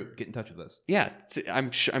 Stephen Root, get in touch with us. Yeah,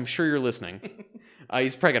 I'm sure you're listening.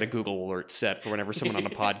 He's probably got a Google alert set for whenever someone on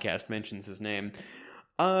a podcast mentions his name.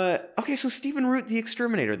 Okay, so Stephen Root, the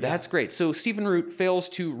exterminator. That's great. So Stephen Root fails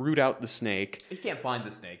to root out the snake. He can't find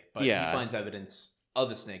the snake, but he finds evidence of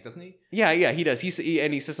the snake, doesn't he? Yeah, he does. He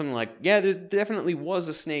says something like, "Yeah, there definitely was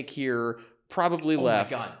a snake here, probably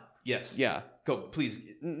left." Oh my god. Yes. Yeah. Go, please.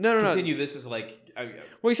 No. Continue. This is like.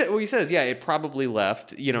 Well, he says, yeah, it probably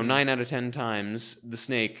left. 9 out of 10 times the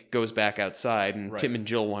snake goes back outside, and Tim and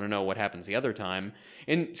Jill want to know what happens the other time.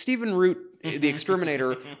 And Stephen Root, the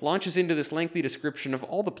exterminator, launches into this lengthy description of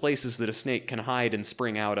all the places that a snake can hide and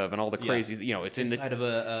spring out of, and all the crazy. It's inside of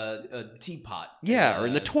a teapot. Yeah, or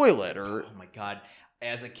in the toilet, or. Oh my god!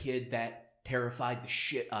 As a kid, that terrified the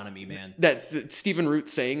shit out of me, man. That Stephen Root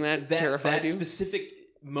saying that terrified you? That specific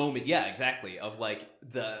moment, yeah, exactly, of like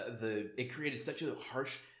it created such a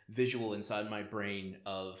harsh visual inside my brain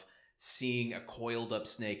of seeing a coiled up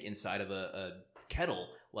snake inside of a kettle,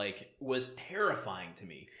 like, was terrifying to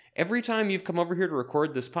me. Every time you've come over here to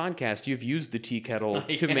record this podcast, you've used the tea kettle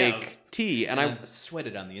to make tea, and I've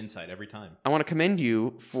sweated on the inside every time. I want to commend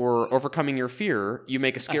you for overcoming your fear. You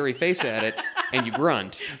make a scary face at it, and you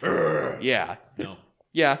grunt. Yeah. No.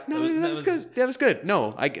 Yeah, no, that was good. That was good.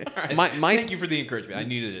 No, right. Thank you for the encouragement. I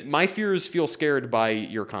needed it. My fears feel scared by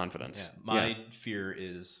your confidence. Yeah, my fear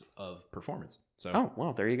is of performance. So. Oh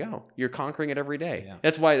well, there you go. You're conquering it every day. Yeah.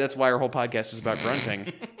 That's why our whole podcast is about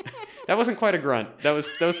grunting. That wasn't quite a grunt.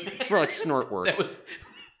 It's more like snort work. That was.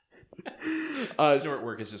 Snort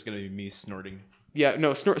work is just going to be me snorting. Yeah,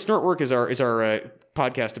 no. Snort work is our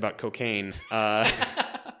podcast about cocaine.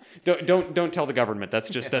 Don't tell the government. That's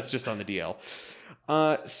just on the DL.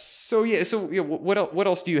 What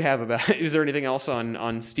else do you have about? Is there anything else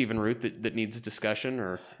on Stephen Root that needs discussion,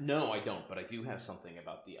 or? No, I don't. But I do have something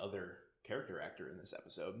about the other character actor in this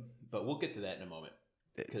episode. But we'll get to that in a moment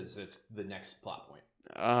because it's the next plot point.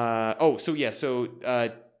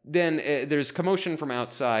 Then there's commotion from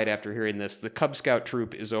outside after hearing this. The Cub Scout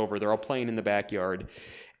troop is over. They're all playing in the backyard.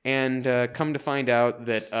 And come to find out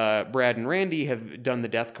that Brad and Randy have done the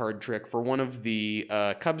death card trick for one of the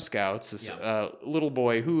Cub Scouts, this little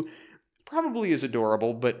boy who probably is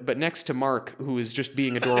adorable, but next to Mark, who is just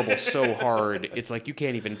being adorable so hard, it's like you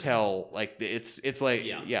can't even tell. Like it's like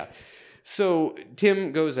yeah. So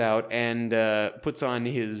Tim goes out and puts on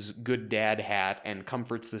his good dad hat and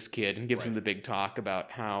comforts this kid and gives him the big talk about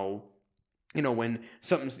how. When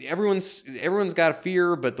everyone's got a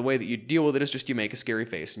fear, but the way that you deal with it is just you make a scary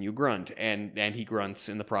face and you grunt, and he grunts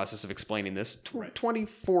in the process of explaining this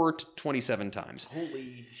 24 to 27 times.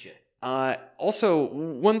 Holy shit. Also,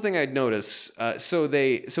 one thing I'd notice, so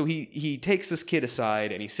he takes this kid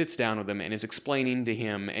aside and he sits down with him and is explaining to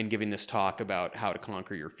him and giving this talk about how to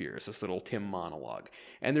conquer your fears, this little Tim monologue.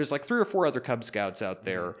 And there's like 3 or 4 other Cub Scouts out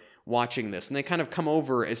there watching this, and they kind of come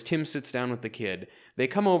over as Tim sits down with the kid. They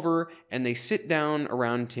come over and they sit down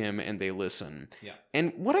around Tim and they listen. Yeah.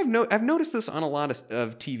 And what I've noticed this on a lot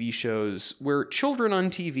of TV shows where children on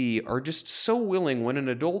TV are just so willing when an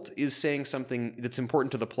adult is saying something that's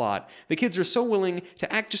important to the plot. The kids are so willing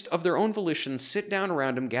to act just of their own volition, sit down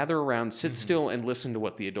around him, gather around, sit still, and listen to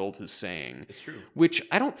what the adult is saying. It's true. Which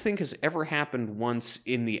I don't think has ever happened once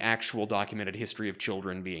in the actual documented history of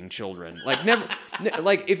children being children. Like never.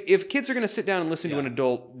 Like if kids are going to sit down and listen to an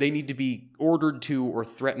adult, they need to be ordered to or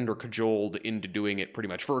threatened or cajoled into doing it pretty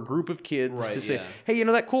much. For a group of kids to say, hey,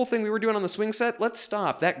 that cool thing we were doing on the swing set? Let's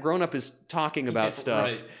stop. That grown-up is talking about stuff.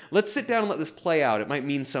 Right. Let's sit down and let this play out. It might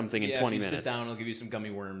mean something in 20 minutes. Sit down, I'll give you some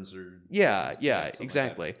gummy worms or...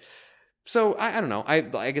 exactly. Like so, I don't know.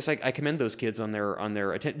 I guess I commend those kids on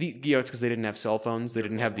their attention. It's because they didn't have cell phones. They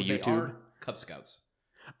didn't have the YouTube. They are Cub Scouts.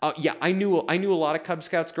 I knew a lot of Cub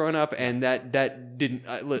Scouts growing up, and that didn't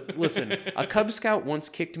listen. A Cub Scout once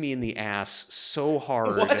kicked me in the ass so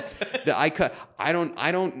hard that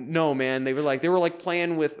I don't know, man. They were like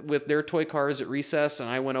playing with their toy cars at recess, and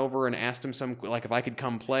I went over and asked them if I could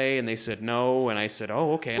come play, and they said no, and I said,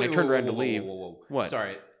 oh, okay, and I turned around to leave. What?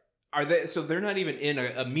 Sorry. Are they? So they're not even in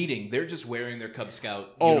a meeting. They're just wearing their Cub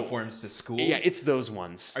Scout uniforms to school. Yeah, it's those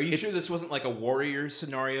ones. Are you sure this wasn't like a Warriors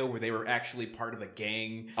scenario where they were actually part of a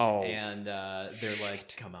gang? Oh, and they're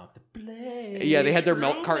like, come out to play. Yeah, they had their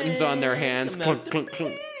milk cartons on their hands. Clunk, clunk,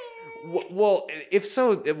 clunk. Well, if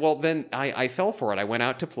so, then I fell for it. I went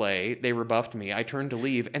out to play. They rebuffed me. I turned to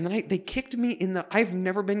leave, and then they kicked me in the... I've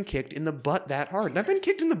never been kicked in the butt that hard. And I've been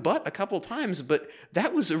kicked in the butt a couple times, but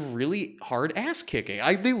that was a really hard ass kicking.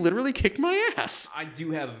 They literally kicked my ass. I do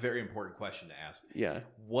have a very important question to ask. Yeah.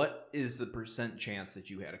 What is the % chance that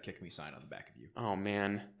you had a kick me sign on the back of you? Oh,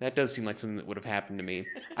 man. That does seem like something that would have happened to me.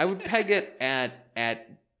 I would peg it at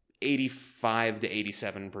 85 to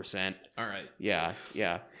 87%. All right. Yeah.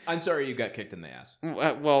 I'm sorry you got kicked in the ass.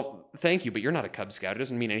 Well, thank you, but you're not a Cub Scout. It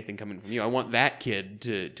doesn't mean anything coming from you. I want that kid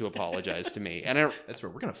to apologize to me. And that's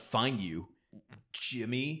right. We're gonna find you,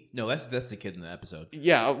 Jimmy. No, that's the kid in the episode.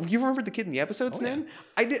 Yeah, you remember the kid in the episode's name?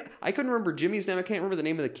 Yeah. I couldn't remember Jimmy's name. I can't remember the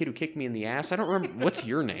name of the kid who kicked me in the ass. I don't remember. What's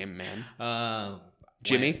your name, man?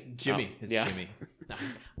 Jimmy. Jimmy. It's Jimmy.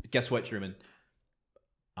 Guess what, Truman?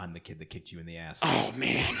 I'm the kid that kicked you in the ass. Oh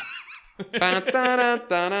man. That's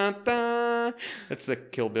the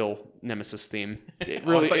Kill Bill Nemesis theme. It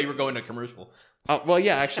really, I thought you were going to commercial. Well,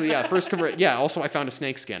 yeah, actually, yeah. First commercial. Yeah. Also, I found a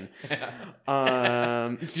snake skin. It's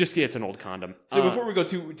an old condom. So before we go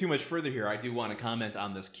too much further here, I do want to comment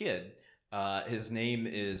on this kid. His name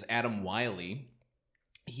is Adam Wiley.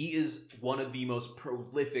 He is one of the most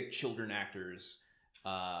prolific children actors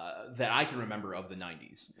that I can remember of the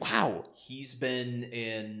 90s. Wow. He's been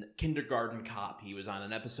in Kindergarten Cop. He was on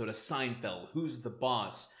an episode of Seinfeld, Who's the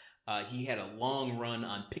Boss? He had a long run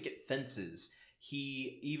on Picket Fences.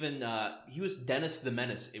 He was Dennis the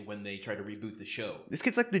Menace when they tried to reboot the show. This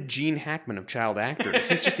kid's like the Gene Hackman of child actors.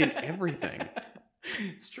 He's just in everything.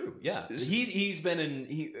 It's true. Yeah. He's been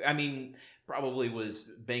in, probably was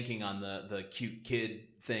banking on the cute kid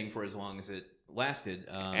thing for as long as it lasted.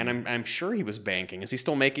 And I'm sure he was banking. Is he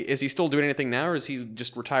still doing anything now, or is he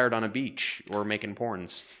just retired on a beach or making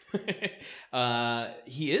porns?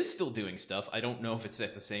 He is still doing stuff. I don't know if it's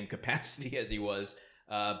at the same capacity as he was,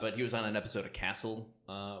 but he was on an episode of Castle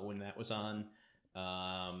when that was on.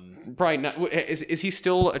 Probably not. Is he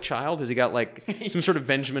still a child? Has he got like some sort of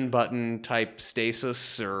Benjamin Button type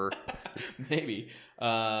stasis, or maybe?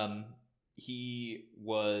 He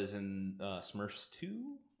was in Smurfs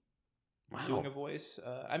 2. Wow. Doing a voice.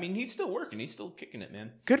 He's still working. He's still kicking it,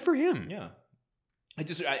 man. Good for him. Yeah.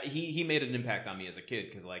 He made an impact on me as a kid,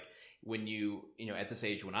 because like when you at this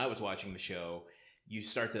age when I was watching the show, you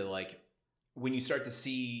start to when you start to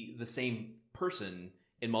see the same person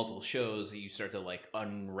in multiple shows, you start to like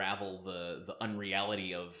unravel the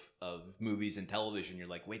unreality of movies and television. You're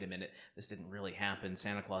like, wait a minute, this didn't really happen.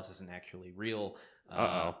 Santa Claus isn't actually real.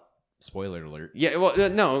 Spoiler alert. Yeah, well,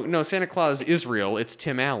 no, Santa Claus is real. It's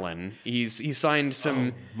Tim Allen. He signed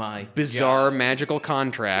some bizarre magical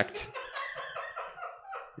contract.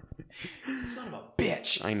 Son of a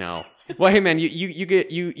bitch. I know. Well, hey man,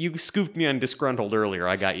 you scooped me on Disgruntled earlier.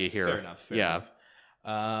 I got you here. Fair enough.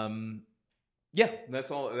 Yeah, that's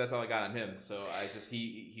all I got on him. So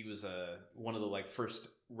he was one of the first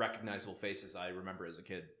recognizable faces I remember as a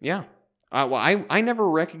kid. Yeah. Well, I never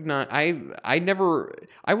recognized.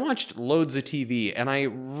 I watched loads of TV, and I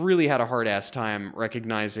really had a hard ass time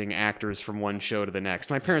recognizing actors from one show to the next.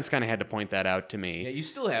 My parents kind of had to point that out to me. Yeah, you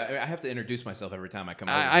still have. I have to introduce myself every time I come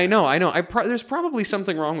over. I know. There's probably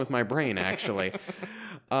something wrong with my brain, actually.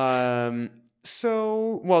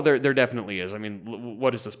 So, well, there definitely is. I mean,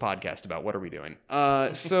 what is this podcast about? What are we doing?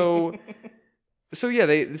 So yeah,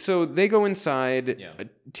 they go inside. Yeah.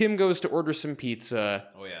 Tim goes to order some pizza.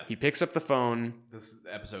 Oh yeah. He picks up the phone. This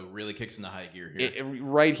episode really kicks into high gear here.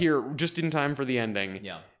 Right here, just in time for the ending.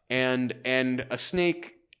 Yeah. And a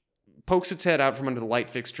snake pokes its head out from under the light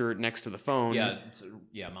fixture next to the phone.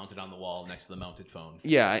 Yeah, mounted on the wall next to the mounted phone.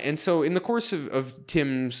 Yeah, and so in the course of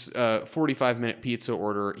Tim's 45-minute pizza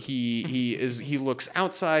order, he looks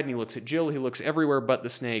outside and he looks at Jill. He looks everywhere but the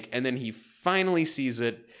snake, and then he finally sees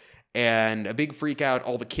it. And a big freak out,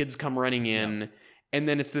 all the kids come running in, and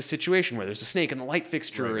then it's this situation where there's a snake in the light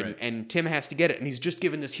fixture, right. And Tim has to get it, and he's just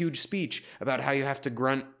given this huge speech about how you have to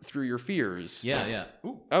grunt through your fears. Yeah.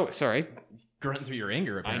 Ooh. Oh, sorry. Grunt through your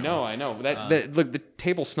anger, apparently. I know. Look, the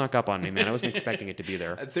table snuck up on me, man. I wasn't expecting it to be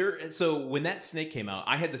there. So when that snake came out,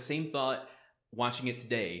 I had the same thought watching it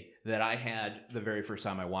today that I had the very first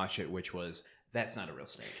time I watched it, which was, that's not a real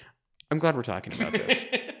snake. I'm glad we're talking about this.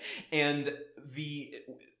 And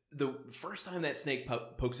the first time that snake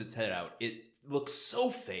pokes its head out, it looks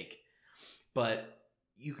so fake, but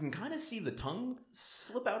you can kind of see the tongue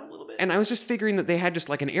slip out a little bit. And I was just figuring that they had just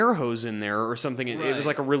like an air hose in there or something. Right. It was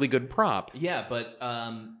like a really good prop. Yeah, but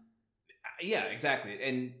yeah, exactly.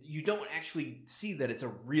 And you don't actually see that it's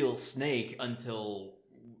a real snake until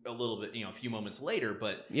a little bit, a few moments later.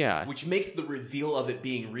 But yeah, which makes the reveal of it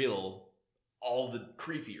being real all the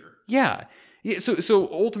creepier. Yeah. Yeah, so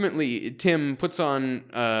ultimately, Tim puts on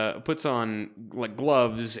like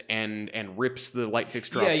gloves and rips the light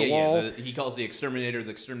fixture off the wall. Yeah. He calls the exterminator.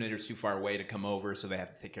 The exterminator's too far away to come over, so they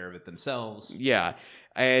have to take care of it themselves. Yeah,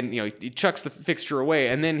 and he chucks the fixture away,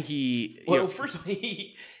 and then first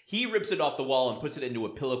he rips it off the wall and puts it into a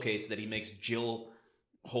pillowcase that he makes Jill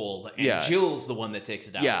hole, and Jill's the one that takes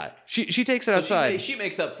it out. Yeah, she takes it outside. She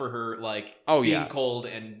makes up for her being cold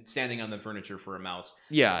and standing on the furniture for a mouse.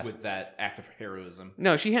 Yeah, with that act of heroism.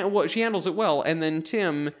 No, she handles it well, and then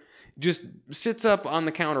Tim just sits up on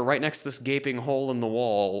the counter right next to this gaping hole in the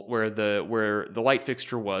wall where the light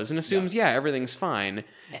fixture was, and assumes everything's fine.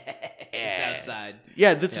 It's outside.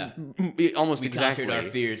 Yeah, that's almost exactly. We conquered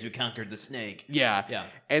our fears. We conquered the snake. Yeah.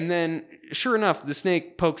 And then, sure enough, the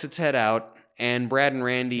snake pokes its head out. And Brad and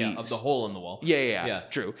Randy... of the hole in the wall. Yeah,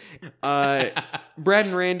 true. Brad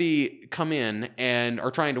and Randy come in and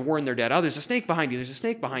are trying to warn their dad, there's a snake behind you, there's a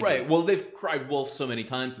snake behind you. Right, well, they've cried wolf so many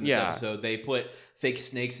times in this episode. They put fake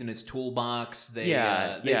snakes in his toolbox. They've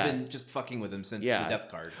been just fucking with him since the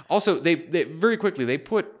death card. Also, they very quickly, they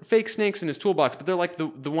put fake snakes in his toolbox, but they're like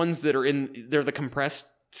the ones that are they're the compressed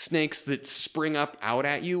snakes that spring up out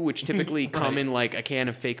at you, which typically come in like a can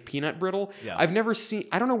of fake peanut brittle. Yeah. I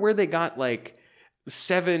don't know where they got like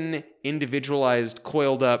 7 individualized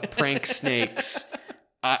coiled up prank snakes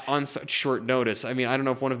on such short notice. I mean, I don't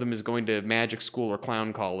know if one of them is going to magic school or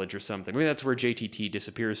clown college or something. Maybe that's where JTT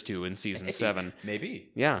disappears to in season 7.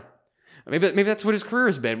 Maybe. Yeah. Maybe that's what his career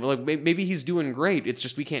has been. Like maybe he's doing great. It's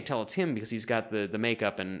just we can't tell it's him because he's got the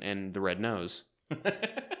makeup and the red nose.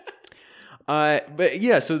 But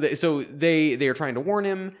yeah, so they are trying to warn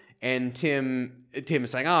him, and Tim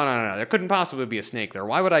is saying, "Oh no, there couldn't possibly be a snake there.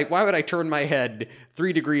 Why would I turn my head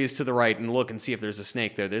 3 degrees to the right and look and see if there's a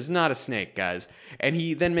snake there? There's not a snake, guys." And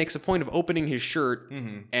he then makes a point of opening his shirt,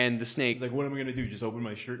 and the snake, like, what am I gonna do? Just open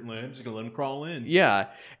my shirt and I'm just gonna let him crawl in? Yeah,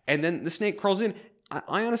 and then the snake crawls in.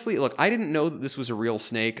 I honestly, look, I didn't know that this was a real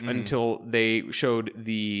snake until they showed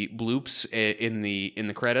the bloops in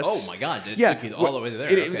the credits. Oh my god, it took you all the way to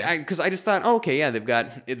there. Because I just thought, they've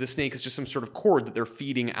got, the snake is just some sort of cord that they're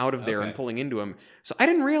feeding out of there and pulling into him. So I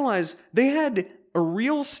didn't realize they had a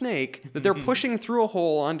real snake that they're pushing through a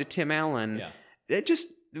hole onto Tim Allen. Yeah.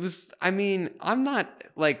 It was, I mean, I'm not,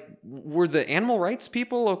 like, were the animal rights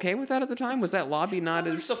people okay with that at the time? Was that lobby not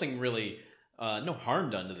There's something really... no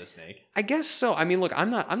harm done to the snake. I guess so. I mean, look,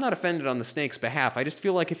 I'm not offended on the snake's behalf. I just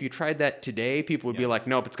feel like if you tried that today, people would be like,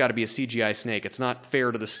 nope, it's got to be a CGI snake. It's not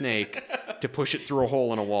fair to the snake to push it through a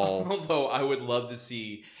hole in a wall. Although I would love to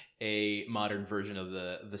see a modern version of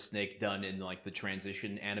the snake done in like the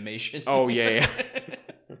transition animation. Oh yeah.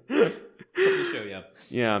 From the show, yeah.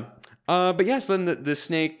 Yeah. But yes, then the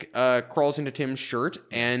snake crawls into Tim's shirt,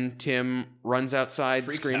 and Tim runs outside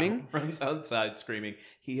screaming. Runs outside screaming.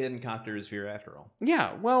 He hadn't conquered his fear after all.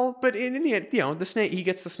 Yeah, well, but in the end, the snake, he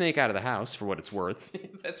gets the snake out of the house for what it's worth.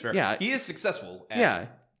 That's fair. Yeah, he is successful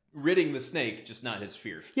at ridding the snake, just not his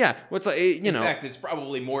fear. Yeah, what's in fact, it's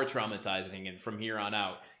probably more traumatizing, and from here on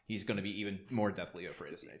out, he's going to be even more deathly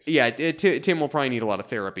afraid of snakes. Yeah, Tim will probably need a lot of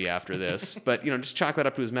therapy after this, but just chalk that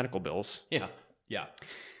up to his medical bills. Yeah.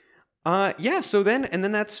 So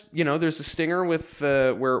then that's, there's a stinger with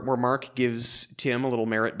where Mark gives Tim a little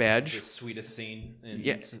merit badge. The sweetest scene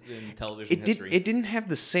in television history. It didn't have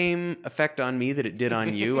the same effect on me that it did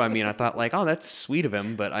on you. I mean, I thought like, oh, that's sweet of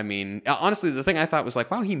him. But I mean, honestly, the thing I thought was like,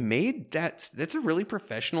 wow, he made that's a really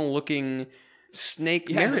professional looking snake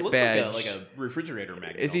merit badge. Like a refrigerator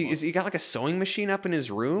magnet. Is he got like a sewing machine up in his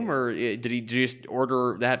room, or did he just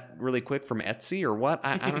order that really quick from Etsy or what?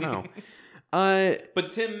 I don't know.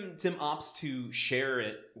 But Tim opts to share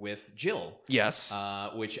it with Jill. Yes.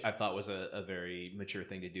 Which I thought was a very mature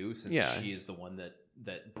thing to do, since she is the one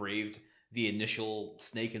that braved the initial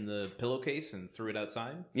snake in the pillowcase and threw it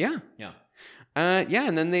outside. Yeah.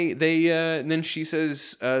 And then then she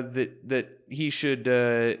says that he should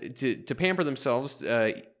to pamper themselves.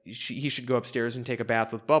 He should go upstairs and take a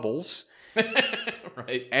bath with Bubbles.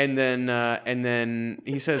 Right. And then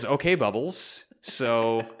he says, "Okay, Bubbles."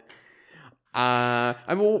 So. I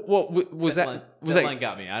mean, was that line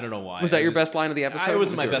got me? I don't know why. Was that your best line of the episode? It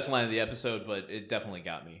wasn't my best line of the episode, but it definitely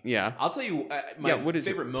got me. Yeah, I'll tell you. My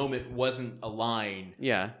favorite moment wasn't a line.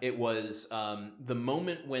 Yeah, it was the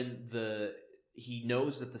moment when he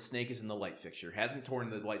knows that the snake is in the light fixture, hasn't torn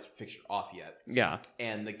the light fixture off yet. Yeah,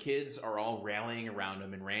 and the kids are all rallying around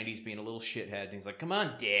him, and Randy's being a little shithead, and he's like, "Come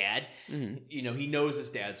on, Dad." Mm-hmm. He knows his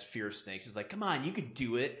dad's fear of snakes. He's like, "Come on, you can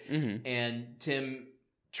do it." Mm-hmm. And Tim,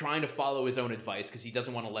 trying to follow his own advice because he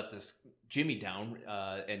doesn't want to let this Jimmy down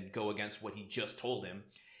and go against what he just told him.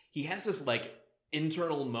 He has this like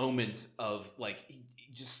internal moment of like he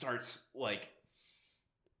just starts like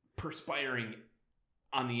perspiring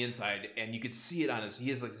on the inside, and you could see it on his. He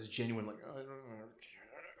has like this genuine like.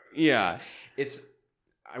 Yeah, it's.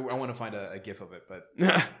 I want to find a GIF of it, but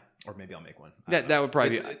or maybe I'll make one. That would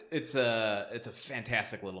probably. It's a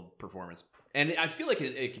fantastic little performance, and I feel like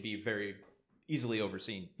it could be very easily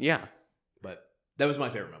overseen. Yeah. But That was my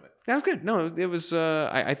favorite moment. That was good. No, it was.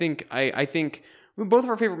 I think both of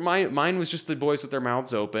our favorite. Mine was just the boys with their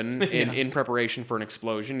mouths open in preparation for an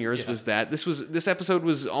explosion. Yours was that. This episode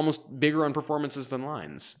was almost bigger on performances than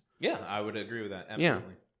lines. Yeah, I would agree with that.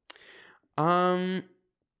 Absolutely. Yeah.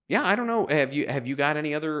 Yeah, I don't know. Have you got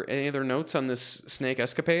any other notes on this snake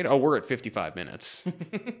escapade? Oh, we're at 55 minutes.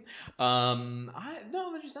 No,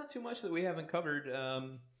 there's not too much that we haven't covered.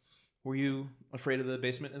 Were you afraid of the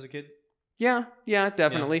basement as a kid? Yeah,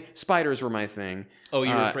 definitely. Yeah. Spiders were my thing. Oh,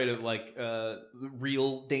 you were afraid of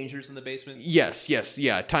real dangers in the basement? Yes,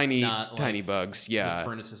 yeah, tiny bugs. Yeah, the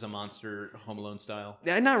furnace is a monster, Home Alone style.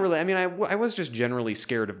 Not really. I mean, I was just generally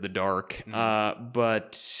scared of the dark.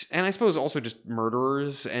 But I suppose also just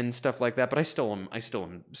murderers and stuff like that. But I still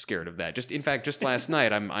am scared of that. Just last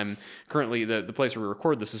night, I'm currently the place where we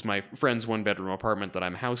record this is my friend's 1-bedroom apartment that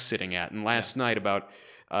I'm house sitting at, and last night about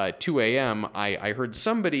 2 a.m., I heard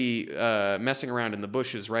somebody messing around in the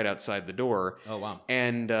bushes right outside the door. Oh, wow.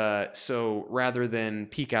 And so rather than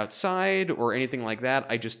peek outside or anything like that,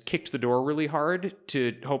 I just kicked the door really hard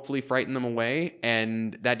to hopefully frighten them away.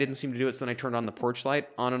 And that didn't seem to do it. So then I turned on the porch light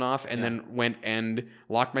on and off and then went and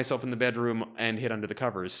locked myself in the bedroom and hid under the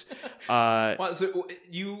covers. Wow, so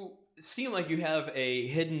you seem like you have a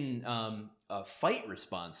hidden fight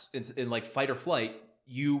response. In like fight or flight,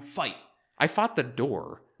 you fight. I fought the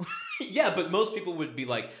door. Yeah, but most people would be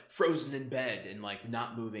like frozen in bed and like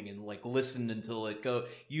not moving and like listen until it go.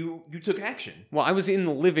 You took action. Well, I was in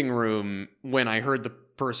the living room when I heard the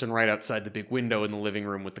person right outside the big window in the living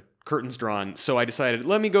room with the curtains drawn. So I decided,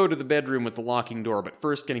 let me go to the bedroom with the locking door, but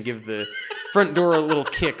first gonna give the front door a little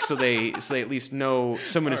kick so they at least know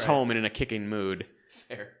someone is home and in a kicking mood.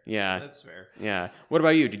 Fair. Yeah. That's fair. Yeah. What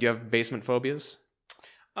about you? Did you have basement phobias?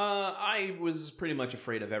 I was pretty much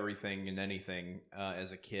afraid of everything and anything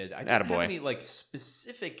as a kid. I didn't have any like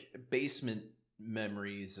specific basement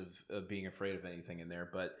memories of being afraid of anything in there,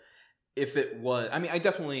 but if it was, I mean, I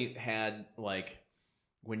definitely had like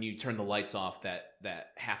when you turn the lights off, that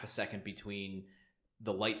half a second between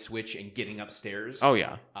the light switch and getting upstairs. Oh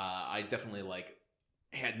yeah. I definitely like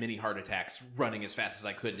had many heart attacks running as fast as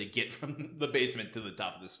I could to get from the basement to the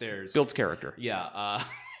top of the stairs. Builds character. Yeah.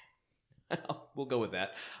 We'll go with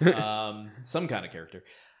that. Some kind of character.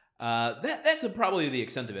 That's probably the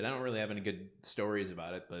extent of it. I don't really have any good stories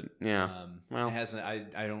about it, but yeah. Well, it hasn't.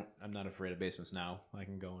 I'm not afraid of basements now. I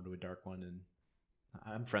can go into a dark one, and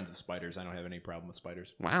I'm friends with spiders. I don't have any problem with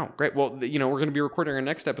spiders. Wow, great. Well, we're going to be recording our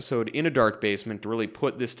next episode in a dark basement to really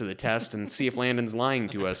put this to the test and see if Landon's lying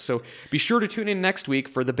to us. So be sure to tune in next week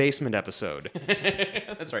for the basement episode.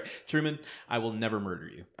 That's right. Truman, I will never murder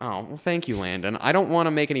you. Oh, well, thank you, Landon. I don't want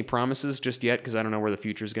to make any promises just yet because I don't know where the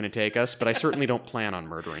future is going to take us, but I certainly don't plan on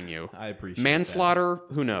murdering you. I appreciate Manslaughter,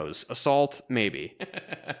 who knows? Assault, maybe.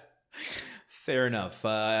 Fair enough.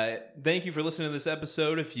 Thank you for listening to this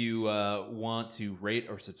episode. If you want to rate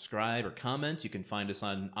or subscribe or comment, you can find us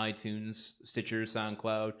on iTunes, Stitcher,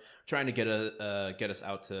 SoundCloud. Trying to get us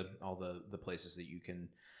out to all the places that you can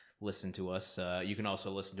listen to us. You can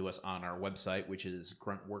also listen to us on our website, which is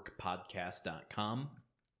gruntworkpodcast.com.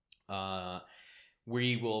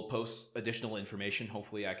 We will post additional information.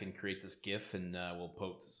 Hopefully I can create this GIF and we'll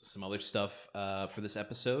post some other stuff for this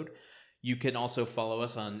episode. You can also follow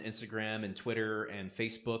us on Instagram and Twitter and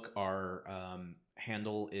Facebook. Our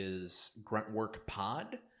handle is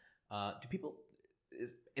GruntworkPod. Do people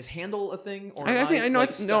is handle a thing, or I think I know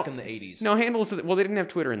stuck in the 80s? No, handles. They didn't have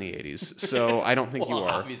Twitter in the 80s, so I don't think you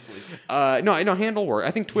are. Obviously, no, handle work.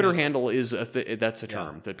 I think Twitter handle is that's a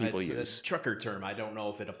term that people use. It's a trucker term. I don't know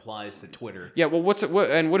if it applies to Twitter. Yeah, well, what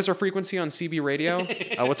is our frequency on CB radio?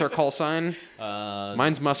 What's our call sign?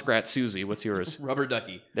 Mine's Muskrat Susie. What's yours? Rubber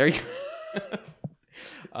Ducky. There you go.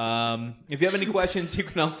 If you have any questions, you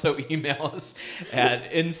can also email us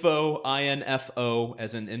at info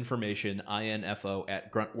as in information, info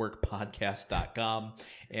at gruntworkpodcast.com,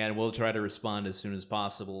 and we'll try to respond as soon as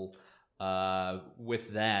possible.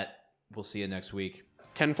 With that, we'll see you next week.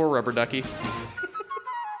 10-4 Rubber Ducky.